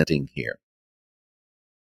presenting here.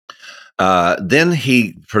 Then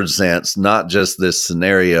he presents not just this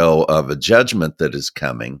scenario of a judgment that is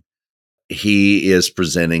coming. He is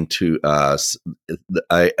presenting to us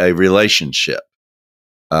a relationship.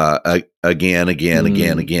 Again,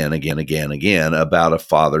 about a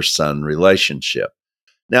father-son relationship.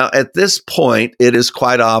 Now, at this point, it is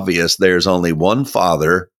quite obvious there's only one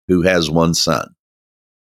father who has one son.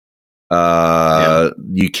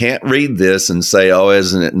 You can't read this and say, oh,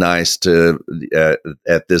 isn't it nice to,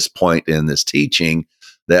 at this point in this teaching,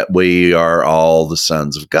 that we are all the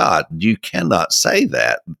sons of God. You cannot say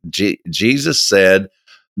that. Jesus said,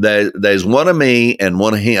 there's one of me and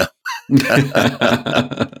one of him. And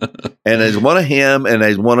there's one of him and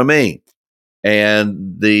there's one of me.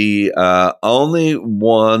 And the only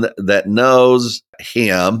one that knows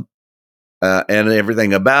him and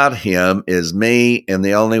everything about him is me. And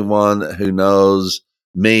the only one who knows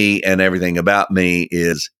me and everything about me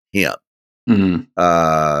is him.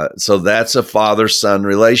 So that's a father-son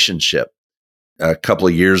relationship. A couple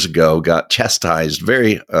of years ago, got chastised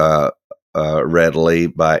very readily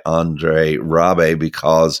by Andre Rabe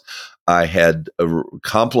because I had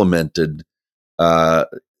complimented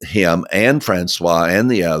him and Francois and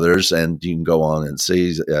the others, and you can go on and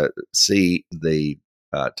see the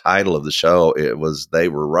title of the show. It was "They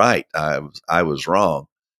Were Right, I Was Wrong,"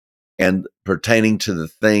 and pertaining to the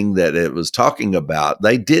thing that it was talking about,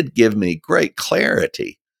 they did give me great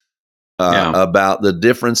clarity about the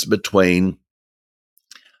difference between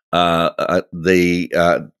being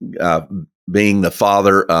the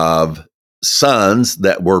father of sons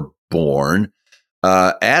that were born.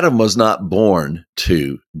 Adam was not born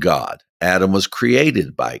to God. Adam was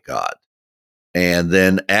created by God. And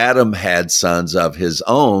then Adam had sons of his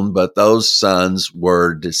own, but those sons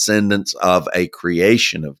were descendants of a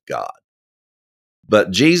creation of God.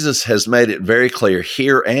 But Jesus has made it very clear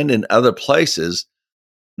here and in other places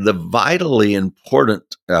the vitally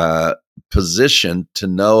important position to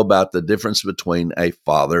know about the difference between a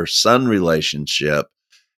father-son relationship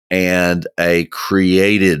and a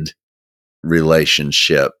created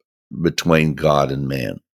relationship between God and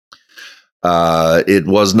man. It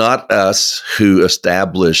was not us who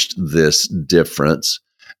established this difference,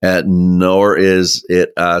 nor is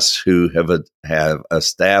it us who have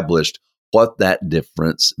established what that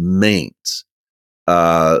difference means.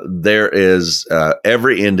 There is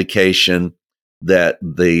every indication that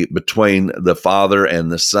between the Father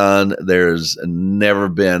and the Son, there's never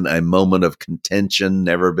been a moment of contention,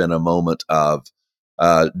 never been a moment of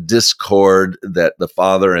discord, that the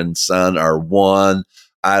Father and Son are one.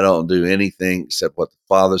 I don't do anything except what the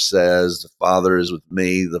Father says. The Father is with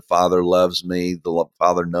me. The Father loves me. The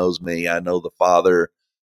Father knows me. I know the Father.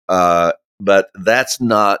 But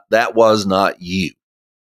that was not you.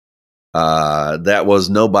 That was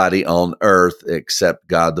nobody on earth except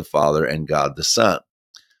God the Father and God the Son.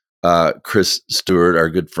 Chris Stewart, our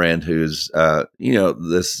good friend, who's,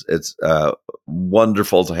 it's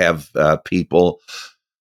wonderful to have people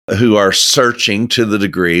who are searching to the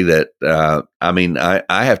degree that,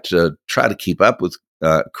 I have to try to keep up with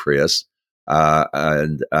Chris,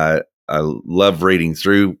 and I love reading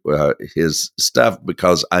through his stuff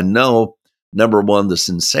because I know, number one, the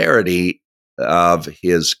sincerity of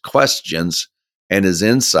his questions and his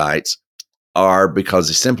insights are because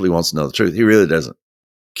he simply wants to know the truth. He really doesn't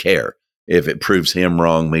care if it proves him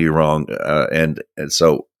wrong, me wrong, and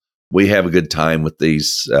so we have a good time with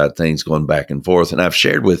these things going back and forth. And I've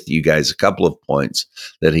shared with you guys a couple of points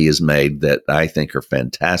that he has made that I think are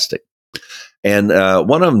fantastic. And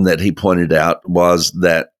one of them that he pointed out was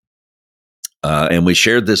that, and we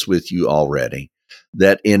shared this with you already,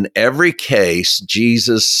 that in every case,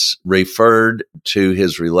 Jesus referred to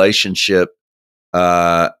his relationship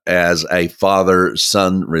as a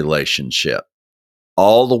father-son relationship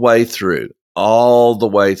all the way through.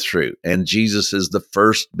 And Jesus is the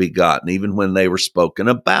first begotten. Even when they were spoken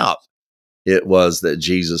about, it was that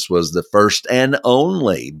Jesus was the first and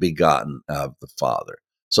only begotten of the Father.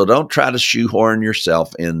 So don't try to shoehorn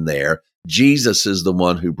yourself in there. Jesus is the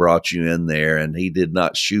one who brought you in there, and he did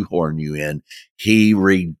not shoehorn you in. He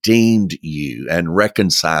redeemed you and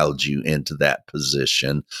reconciled you into that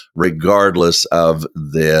position, regardless of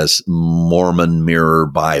this Mormon Mirror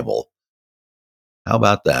Bible. How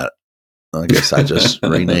about that? I guess I just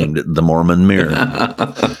renamed it the Mormon Mirror.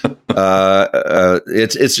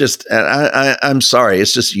 It's just, I'm sorry,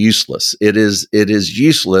 it's just useless. It is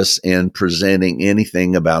useless in presenting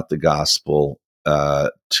anything about the gospel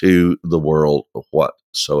to the world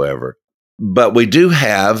whatsoever. But we do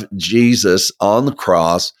have Jesus on the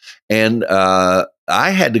cross, and I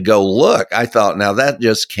had to go look. I thought, now that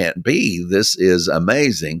just can't be. This is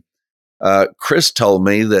amazing. Chris told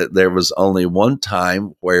me that there was only one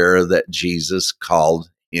time where that Jesus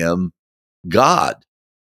called him God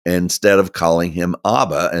instead of calling him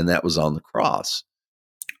Abba, and that was on the cross.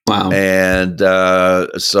 Wow. And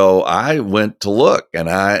so I went to look, and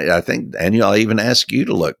I think, Daniel, I'll even ask you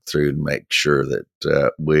to look through to make sure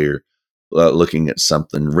that we're looking at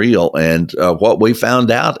something real. And what we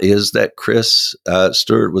found out is that Chris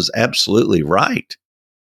Stewart was absolutely right.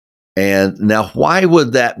 And now, why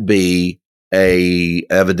would that be a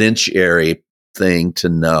evidentiary thing to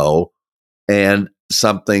know, and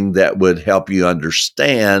something that would help you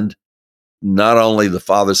understand not only the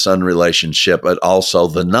father-son relationship, but also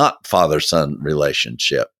the not father-son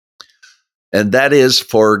relationship? And that is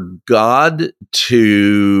for God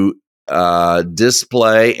to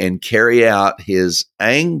display and carry out his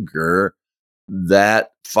anger,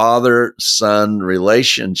 that father-son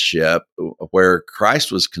relationship where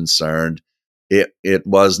Christ was concerned, it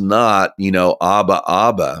was not, Abba,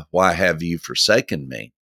 Abba, why have you forsaken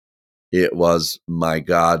me? It was, my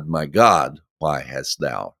God, why hast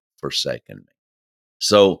thou forsaken me?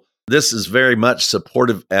 So this is very much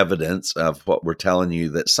supportive evidence of what we're telling you,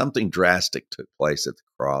 that something drastic took place at the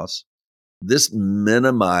cross. This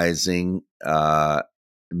minimizing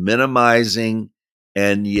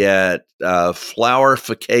and yet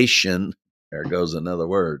flowerification, there goes another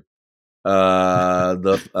word,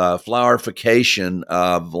 the flowerification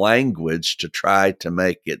of language to try to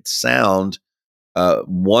make it sound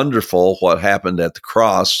wonderful what happened at the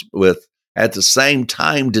cross, with at the same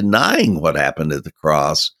time denying what happened at the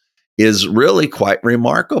cross, is really quite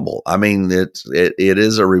remarkable. I mean, it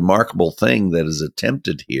is a remarkable thing that is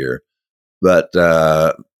attempted here, but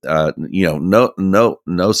no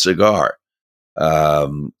cigar.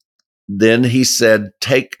 then he said,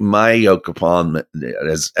 take my yoke upon me,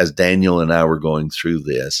 as Daniel and I were going through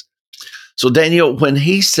this. So Daniel, when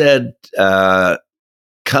he said,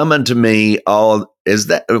 come unto me, all,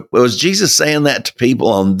 was Jesus saying that to people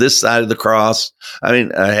on this side of the cross? I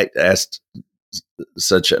mean, I asked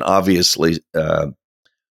such an obviously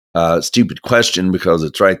stupid question because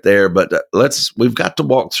it's right there, but we've got to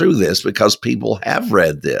walk through this because people have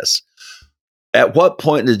read this. At what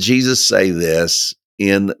point did Jesus say this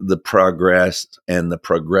in the progress and the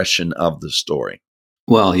progression of the story?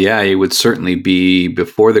 Well, yeah, it would certainly be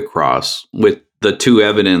before the cross, with the two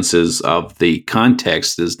evidences of the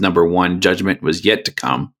context is, number one, judgment was yet to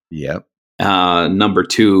come. Yep. Number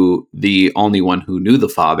two, the only one who knew the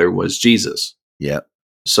Father was Jesus. Yep.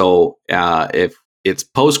 So if it's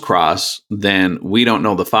post-cross, then we don't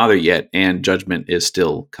know the Father yet, and judgment is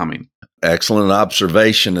still coming. Excellent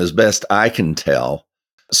observation, as best I can tell.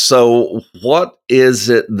 So what is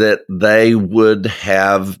it that they would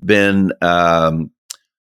have been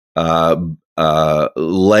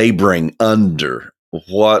laboring under?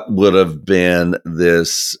 What would have been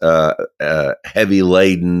this heavy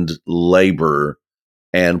laden labor,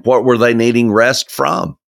 and what were they needing rest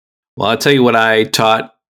from? Well, I'll tell you what I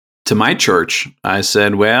taught to my church. I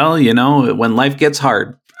said, well, when life gets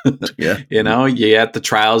hard, Yeah. you got the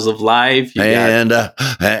trials of life, you you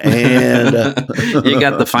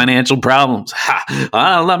got the financial problems.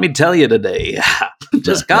 Let me tell you today,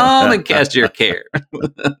 just come and cast your care.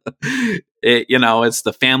 It's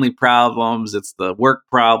the family problems, it's the work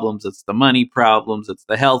problems, it's the money problems, it's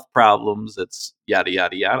the health problems, it's yada,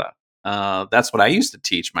 yada, yada. That's what I used to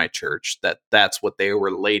teach my church, that's what they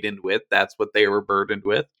were laden with, that's what they were burdened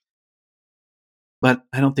with. But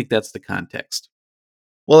I don't think that's the context.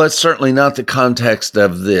 Well, it's certainly not the context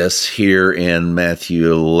of this here in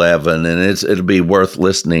Matthew 11, and it'll be worth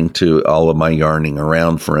listening to all of my yarning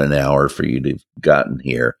around for an hour for you to have gotten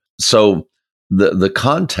here. So the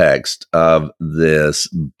context of this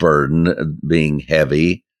burden being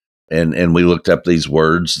heavy, and we looked up these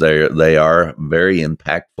words. They are very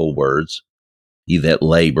impactful words. Ye that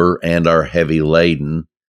labor and are heavy laden,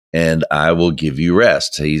 and I will give you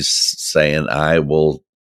rest. He's saying, I will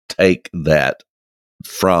take that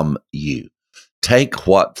from you. Take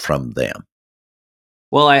what from them?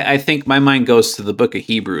 Well, I think my mind goes to the book of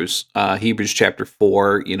Hebrews, Hebrews chapter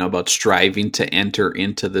 4, about striving to enter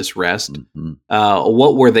into this rest. Mm-hmm.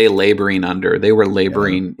 What were they laboring under? They were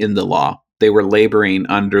laboring in the law. They were laboring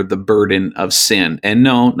under the burden of sin. And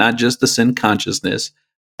no, not just the sin consciousness,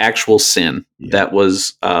 actual sin that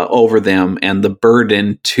was over them, and the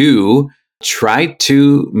burden to try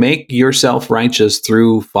to make yourself righteous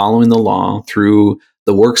through following the law, through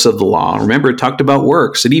the works of the law. Remember, it talked about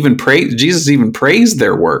works. Jesus even praised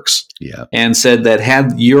their works, and said that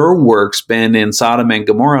had your works been in Sodom and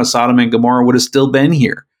Gomorrah would have still been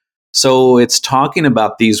here. So it's talking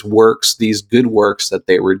about these works, these good works that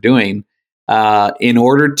they were doing in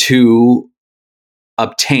order to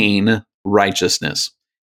obtain righteousness.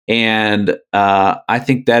 And I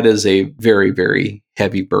think that is a very, very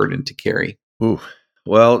heavy burden to carry. Ooh.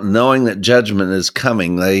 Well, knowing that judgment is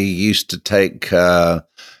coming, they used to take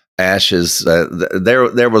ashes.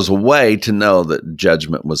 There was a way to know that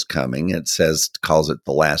judgment was coming. It calls it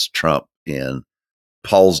the last trump in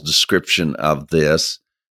Paul's description of this.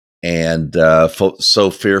 And so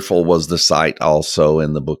fearful was the sight also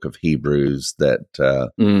in the book of Hebrews that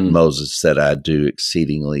Moses said, I do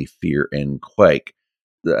exceedingly fear and quake.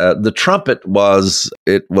 The trumpet was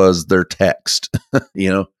their text,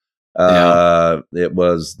 It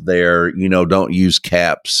was their, don't use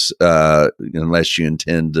caps unless you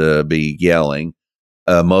intend to be yelling,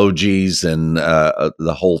 emojis and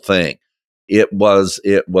the whole thing. It was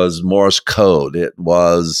Morse code. It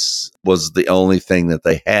was the only thing that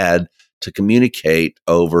they had to communicate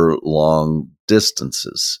over long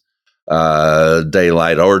distances,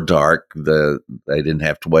 daylight or dark. They didn't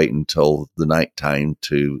have to wait until the nighttime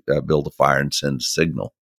to build a fire and send a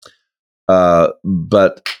signal.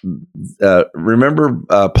 But remember,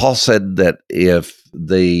 Paul said that if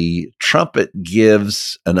the trumpet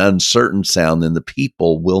gives an uncertain sound, then the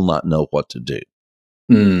people will not know what to do.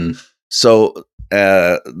 So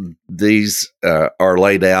these are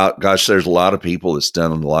laid out. Gosh, there's a lot of people that's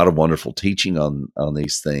done a lot of wonderful teaching on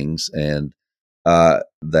these things, and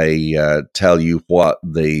they tell you what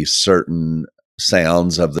the certain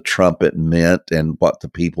sounds of the trumpet meant and what the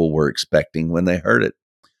people were expecting when they heard it.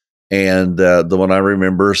 And the one I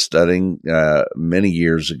remember studying many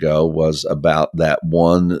years ago was about that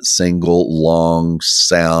one single long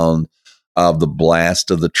sound of the blast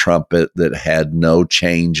of the trumpet that had no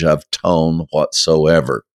change of tone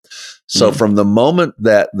whatsoever. So from the moment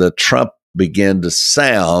that the trump began to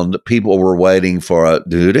sound, people were waiting for a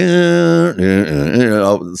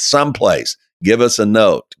someplace. Give us a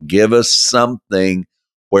note. Give us something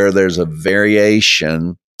where there's a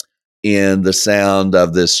variation in the sound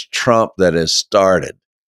of this trump that has started.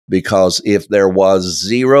 Because if there was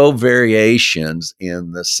zero variations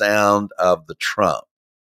in the sound of the trump,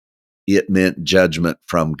 it meant judgment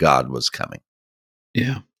from God was coming.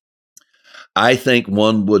 Yeah. I think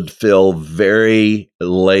one would feel very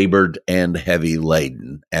labored and heavy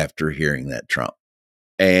laden after hearing that trump.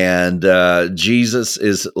 And Jesus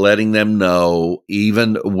is letting them know,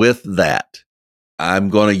 even with that, I'm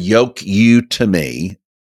going to yoke you to me.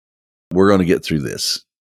 We're going to get through this.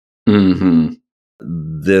 Mm-hmm.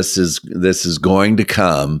 This is going to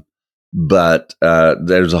come, but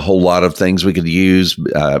there's a whole lot of things we could use.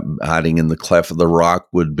 Hiding in the cleft of the rock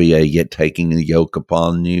would be yet taking the yoke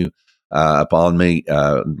upon you, upon me.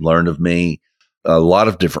 Learn of me. A lot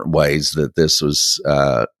of different ways that this was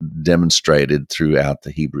demonstrated throughout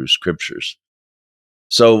the Hebrew scriptures.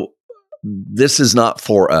 So this is not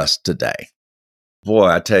for us today. Boy,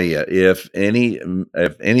 I tell you, if any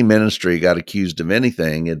ministry got accused of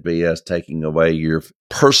anything, it'd be us taking away your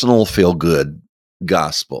personal feel-good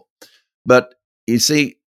gospel. But you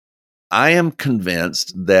see, I am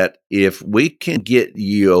convinced that if we can get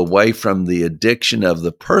you away from the addiction of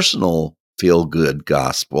the personal feel-good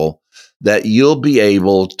gospel, that you'll be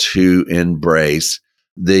able to embrace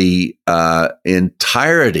the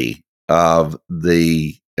entirety of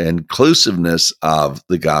the inclusiveness of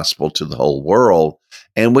the gospel to the whole world,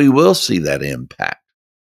 and we will see that impact.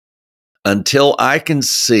 Until I can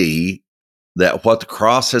see that what the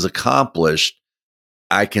cross has accomplished,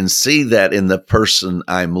 I can see that in the person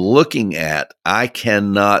I'm looking at, I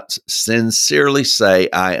cannot sincerely say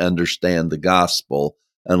I understand the gospel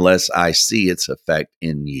unless I see its effect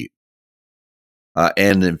in you.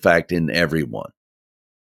 And in fact, in everyone.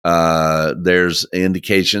 There's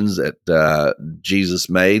indications that Jesus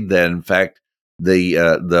made that, in fact,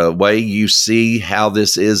 the way you see how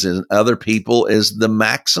this is in other people is the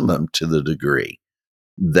maximum to the degree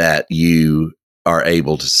that you are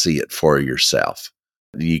able to see it for yourself.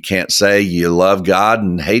 You can't say you love God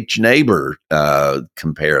and hate your neighbor.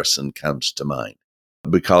 Comparison comes to mind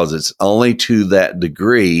because it's only to that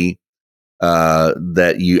degree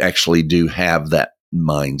that you actually do have that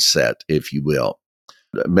mindset, if you will.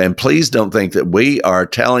 And please don't think that we are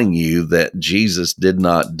telling you that Jesus did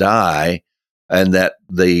not die and that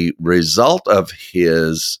the result of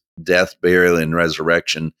his death, burial, and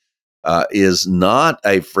resurrection is not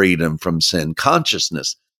a freedom from sin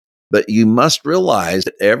consciousness. But you must realize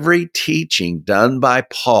that every teaching done by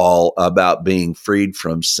Paul about being freed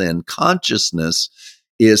from sin consciousness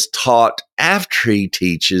is taught after he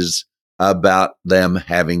teaches about them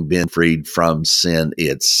having been freed from sin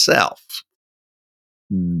itself.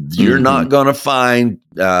 You're not going to find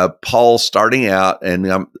Paul starting out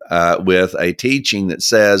and with a teaching that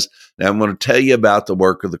says, now I'm going to tell you about the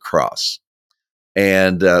work of the cross.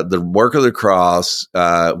 And the work of the cross,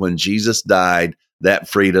 when Jesus died, that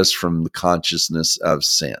freed us from the consciousness of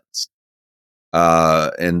sins.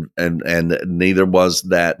 And neither was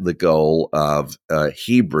that the goal of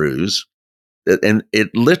Hebrews. And it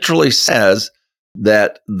literally says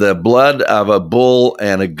that the blood of a bull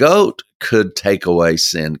and a goat could take away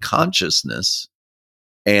sin consciousness,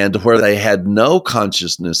 and where they had no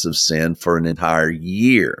consciousness of sin for an entire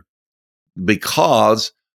year.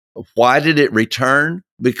 Because why did it return?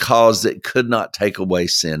 Because it could not take away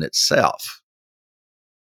sin itself.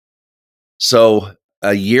 So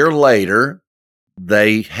a year later,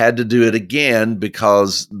 they had to do it again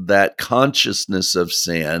because that consciousness of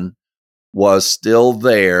sin was still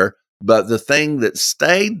there. But the thing that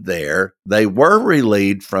stayed there, they were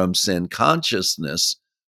relieved from sin consciousness.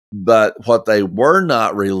 But what they were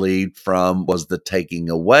not relieved from was the taking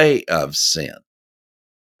away of sin.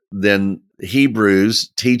 Then Hebrews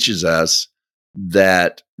teaches us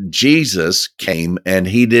that Jesus came and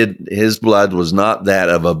his blood was not that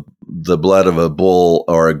of the blood of a bull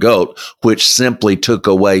or a goat, which simply took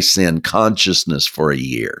away sin consciousness for a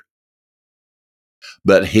year.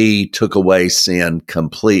 But he took away sin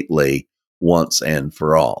completely once and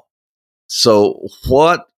for all. So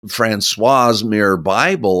what Francois' Mirror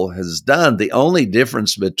Bible has done, the only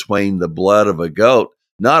difference between the blood of a goat,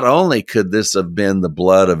 not only could this have been the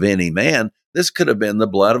blood of any man, this could have been the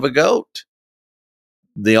blood of a goat.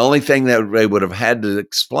 The only thing that they would have had to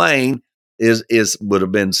explain would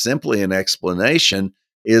have been simply an explanation,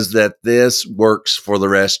 is that this works for the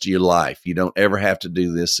rest of your life. You don't ever have to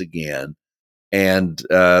do this again. And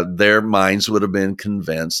their minds would have been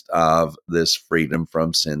convinced of this freedom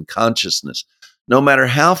from sin consciousness. No matter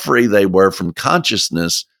how free they were from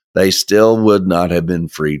consciousness, they still would not have been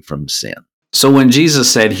freed from sin. So when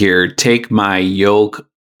Jesus said here, take my yoke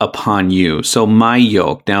upon you. So my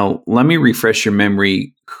yoke. Now, let me refresh your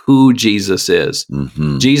memory who Jesus is.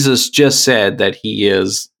 Mm-hmm. Jesus just said that he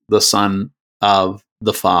is the Son of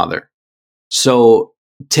the Father. So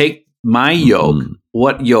take my yoke. Mm-hmm.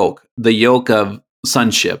 What yoke? The yoke of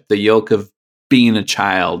sonship, the yoke of being a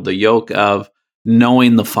child, the yoke of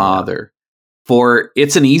knowing the Father. For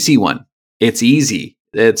it's an easy one. It's easy.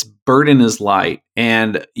 Its burden is light.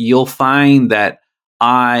 And you'll find that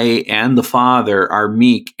I and the Father are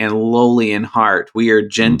meek and lowly in heart. We are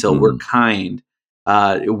gentle. Mm-hmm. We're kind.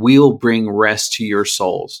 We'll bring rest to your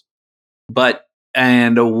souls.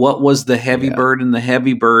 And what was the heavy burden? The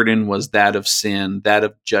heavy burden was that of sin, that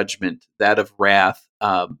of judgment, that of wrath,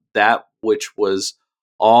 that which was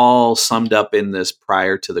all summed up in this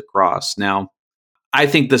prior to the cross. Now, I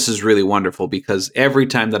think this is really wonderful because every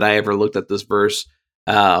time that I ever looked at this verse,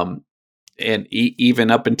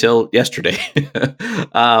 even up until yesterday,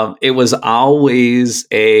 it was always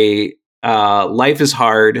a life is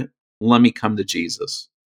hard. Let me come to Jesus.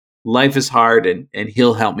 Life is hard, and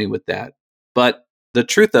he'll help me with that. But the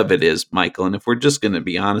truth of it is, Michael, and if we're just going to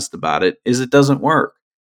be honest about it, is it doesn't work.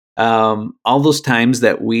 All those times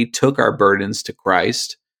that we took our burdens to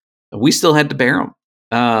Christ, we still had to bear them.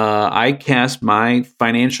 I cast my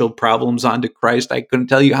financial problems onto Christ. I couldn't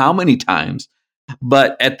tell you how many times.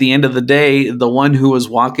 But at the end of the day, the one who was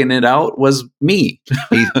walking it out was me.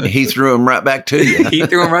 He threw them right back to you. He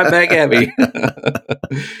threw them right back at me.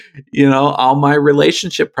 All my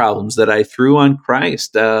relationship problems that I threw on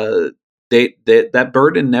Christ, that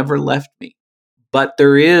burden never left me. But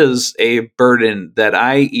there is a burden that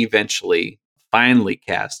I finally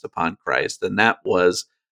cast upon Christ, and that was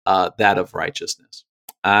that of righteousness.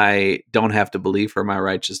 I don't have to believe for my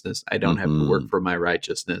righteousness. I don't have to work for my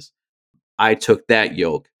righteousness. I took that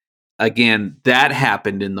yoke. Again, that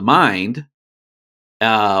happened in the mind,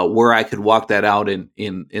 where I could walk that out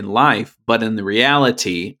in life. But in the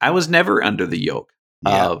reality, I was never under the yoke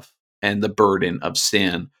of and the burden of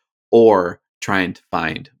sin or trying to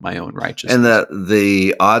find my own righteousness. And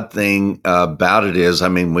the odd thing about it is, I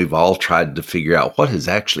mean, we've all tried to figure out what has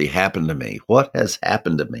actually happened to me. What has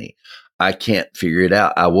happened to me? I can't figure it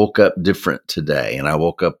out. I woke up different today, and I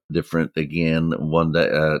woke up different again one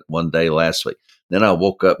day last week. Then I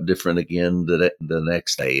woke up different again the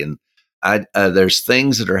next day, and there's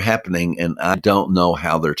things that are happening, and I don't know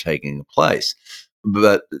how they're taking place.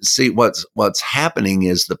 But see, what's happening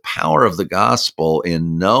is the power of the gospel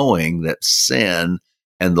in knowing that sin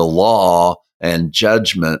and the law and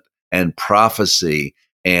judgment and prophecy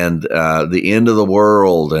and the end of the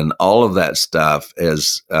world and all of that stuff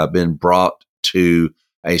has been brought to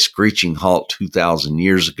a screeching halt 2,000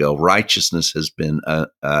 years ago. Righteousness has been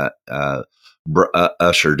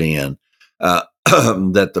ushered in.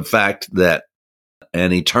 That the fact that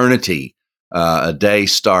an eternity, a day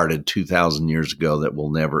started 2,000 years ago that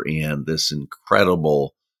will never end, this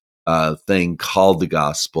incredible thing called the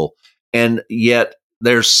gospel. And yet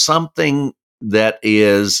there's something that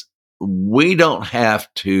is, we don't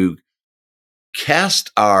have to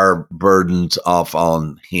cast our burdens off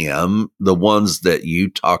on him, the ones that you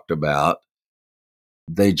talked about.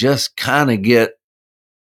 They just kind of get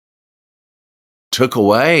took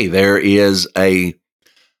away. There's a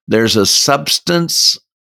substance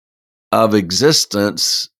of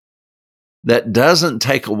existence that doesn't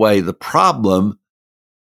take away the problem,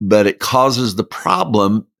 but it causes the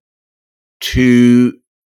problem to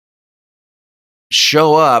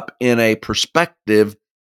show up in a perspective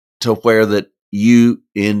to where that you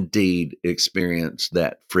indeed experience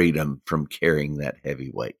that freedom from carrying that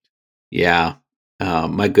heavy weight. Yeah.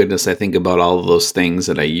 My goodness, I think about all of those things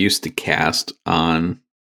that I used to cast on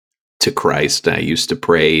to Christ. I used to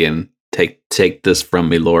pray and take this from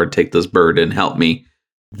me, Lord, take this burden, help me.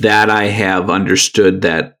 That I have understood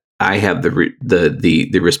that I have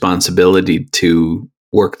the responsibility to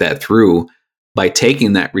work that through. By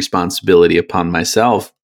taking that responsibility upon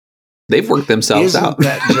myself, they've worked themselves out.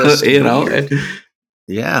 That just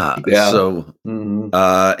Yeah. So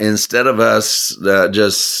instead of us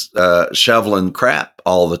just shoveling crap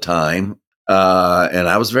all the time, and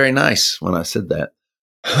I was very nice when I said that.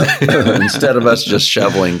 Instead of us just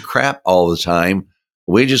shoveling crap all the time,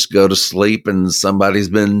 we just go to sleep and somebody's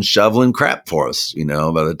been shoveling crap for us,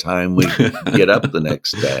 by the time we get up the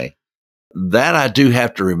next day. That I do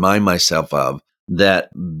have to remind myself of, that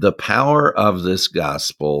the power of this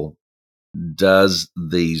gospel does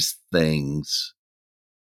these things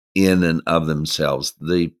in and of themselves.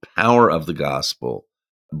 The power of the gospel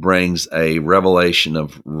brings a revelation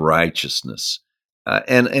of righteousness.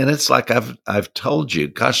 And it's like I've told you,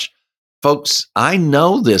 gosh, folks, I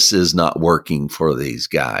know this is not working for these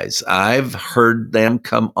guys. I've heard them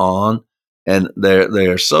come on, and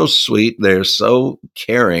they're so sweet, they're so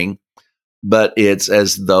caring, but it's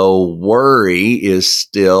as though worry is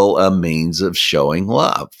still a means of showing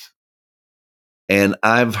love. And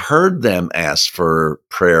I've heard them ask for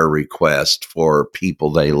prayer requests for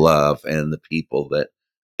people they love and the people that,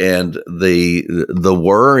 and the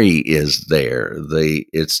worry is there.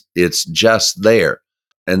 It's just there.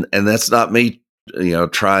 And that's not me,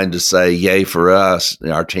 trying to say, yay for us,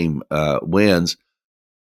 our team wins.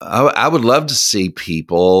 I would love to see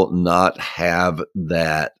people not have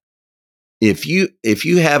that. If you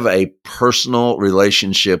have a personal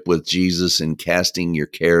relationship with Jesus and casting your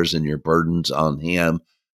cares and your burdens on him,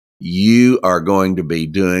 you are going to be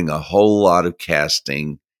doing a whole lot of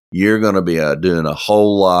casting. You're going to be doing a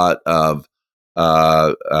whole lot of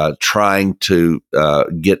trying to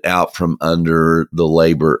get out from under the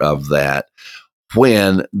labor of that,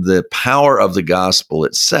 when the power of the gospel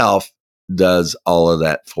itself does all of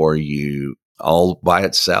that for you all by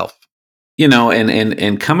itself.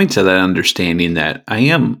 And coming to that understanding that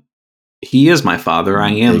he is my father,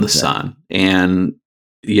 I am the son, and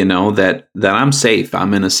that I'm safe.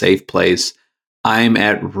 I'm in a safe place. I'm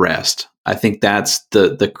at rest. I think that's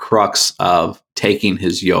the crux of taking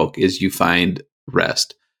his yoke, is you find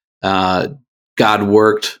rest. God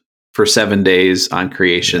worked for 7 days on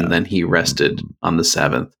creation, then he rested on the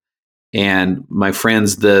seventh. And my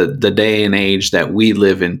friends, the day and age that we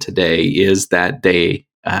live in today is that day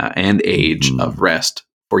and age of rest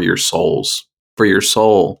for your souls. For your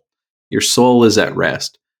soul is at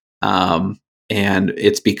rest, and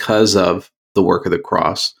it's because of the work of the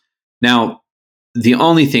cross. Now, the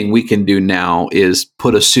only thing we can do now is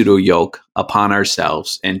put a pseudo yoke upon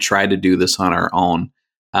ourselves and try to do this on our own.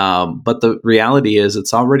 But the reality is,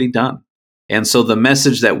 it's already done. And so the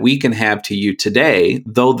message that we can have to you today,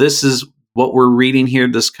 though this is what we're reading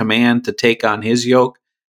here, this command to take on his yoke,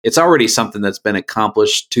 it's already something that's been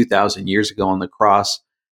accomplished 2,000 years ago on the cross.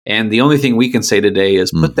 And the only thing we can say today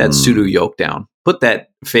is put that pseudo yoke down, put that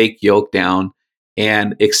fake yoke down,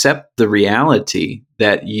 and accept the reality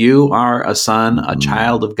that you are a son, a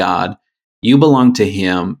child of God. You belong to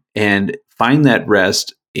him, and find that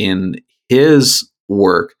rest in his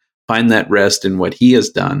work, find that rest in what he has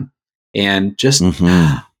done, and just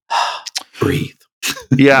breathe.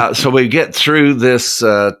 Yeah, so we get through this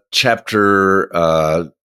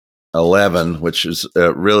chapter 11, which is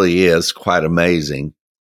really is quite amazing.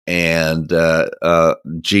 And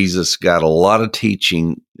Jesus got a lot of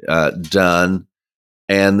teaching done.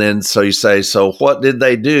 And then so you say, so what did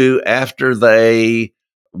they do after they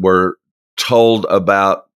were told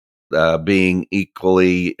about being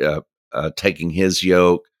equally taking his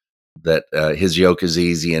yoke, that his yoke is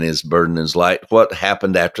easy and his burden is light? What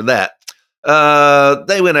happened after that?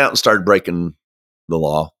 They went out and started breaking the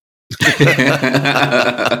law.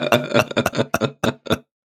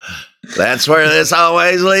 That's where this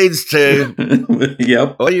always leads to.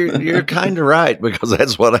 Yep. Well, you're kind of right, because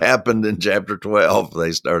that's what happened in chapter 12.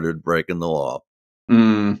 They started breaking the law,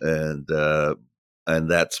 and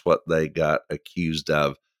that's what they got accused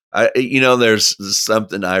of. There's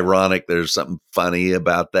something ironic. There's something funny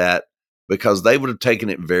about that, because they would have taken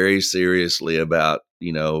it very seriously about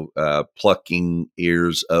plucking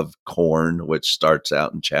ears of corn, which starts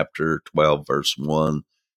out in chapter 12, verse 1.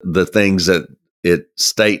 The things that it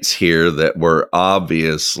states here that were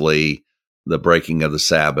obviously the breaking of the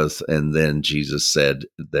Sabbath. And then Jesus said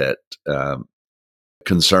that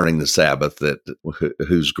concerning the Sabbath, that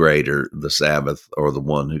who's greater, the Sabbath or the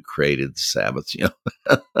one who created the Sabbath?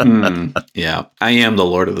 Yeah, I am the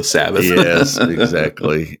Lord of the Sabbath. Yes,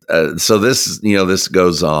 exactly. So this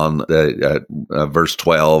goes on. Verse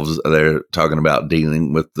 12, they're talking about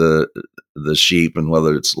dealing with the sheep and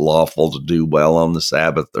whether it's lawful to do well on the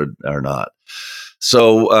Sabbath or not.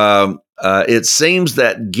 So it seems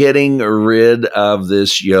that getting rid of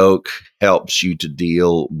this yoke helps you to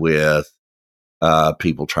deal with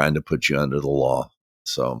people trying to put you under the law.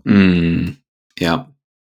 So, yeah.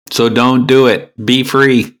 So don't do it. Be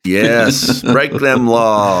free. Yes. Break them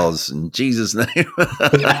laws in Jesus' name.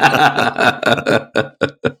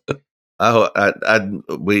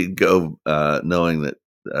 We go knowing that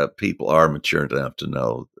people are mature enough to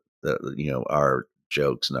know that, our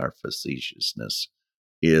jokes and our facetiousness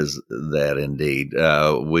is that indeed.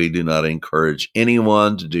 We do not encourage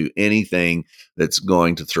anyone to do anything that's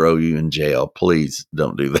going to throw you in jail. Please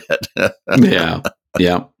don't do that.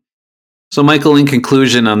 Yeah. So, Michael, in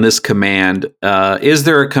conclusion on this command, is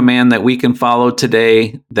there a command that we can follow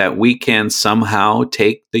today that we can somehow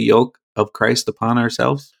take the yoke of Christ upon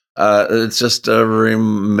ourselves? It's just a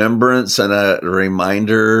remembrance and a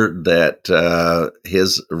reminder that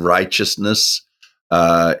his righteousness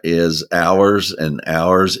is ours and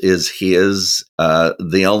ours is his.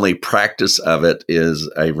 The only practice of it is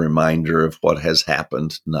a reminder of what has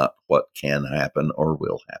happened, not what can happen or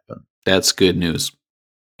will happen. That's good news.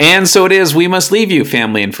 And so it is, we must leave you,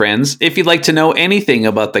 family and friends. If you'd like to know anything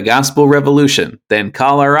about the Gospel Revolution, then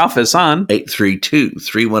call our office on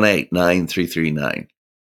 832-318-9339.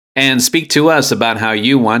 And speak to us about how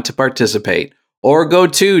you want to participate. Or go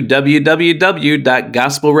to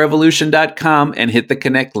www.gospelrevolution.com and hit the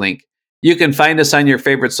connect link. You can find us on your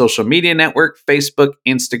favorite social media network, Facebook,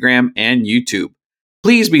 Instagram, and YouTube.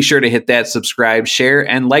 Please be sure to hit that subscribe, share,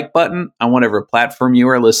 and like button on whatever platform you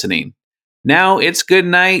are listening. Now it's good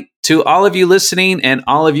night to all of you listening and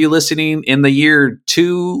all of you listening in the year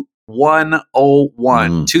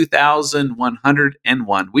 2101.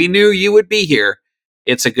 We knew you would be here.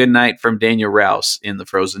 It's a good night from Daniel Rouse in the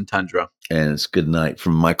frozen tundra. And it's good night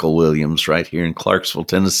from Michael Williams right here in Clarksville,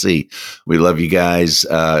 Tennessee. We love you guys.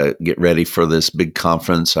 Get ready for this big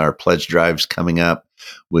conference. Our pledge drive's coming up.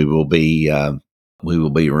 We will be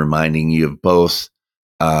reminding you of both.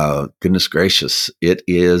 Goodness gracious, it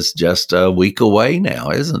is just a week away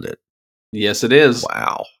now, isn't it? Yes, it is.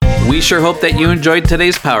 Wow. We sure hope that you enjoyed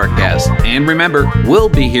today's PowerCast. And remember, we'll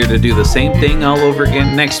be here to do the same thing all over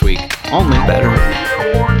again next week, only better.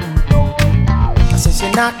 Since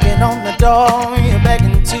you're knocking on the door, you're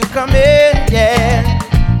begging to come in, yeah.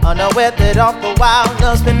 Unaware that all the while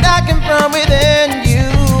love's been knocking from within. You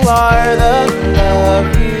are the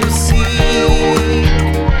love you seek,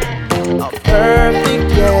 a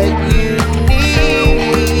perfect yet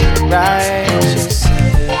unique, righteous,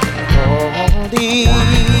 holy.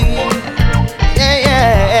 Yeah,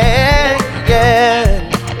 yeah, yeah.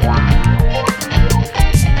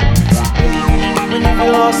 When you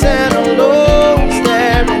feel lost and alone,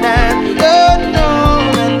 staring at the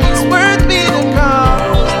unknown, and these words be the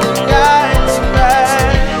cause that guides you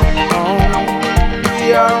right home.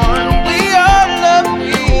 We are one, we are love,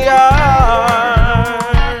 we are.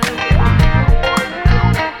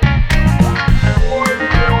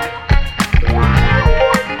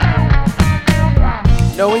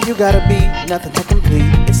 Know where you gotta be, nothing to complete.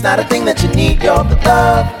 It's not a thing that you need, you're the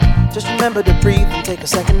love. Just remember to breathe and take a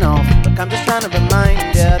second off. Look, I'm just trying to remind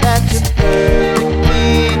you that you're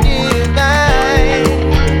perfectly divine,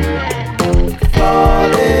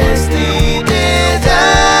 flawlessly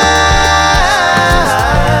designed.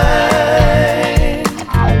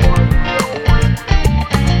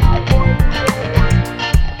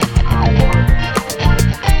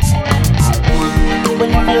 When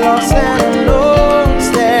you feel lost and alone,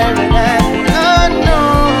 staring at the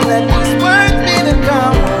unknown, let these words be the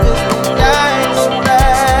compass that guides you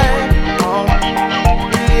back home.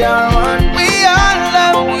 We are one, we are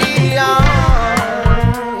love, we are,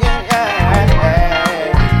 yeah, yeah.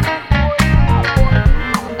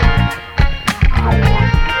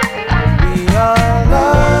 We are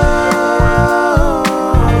love.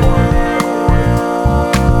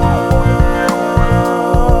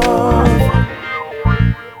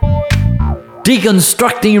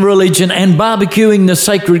 Deconstructing religion and barbecuing the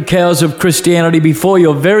sacred cows of Christianity before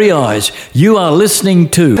your very eyes. You are listening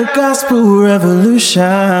to The Gospel Revolution.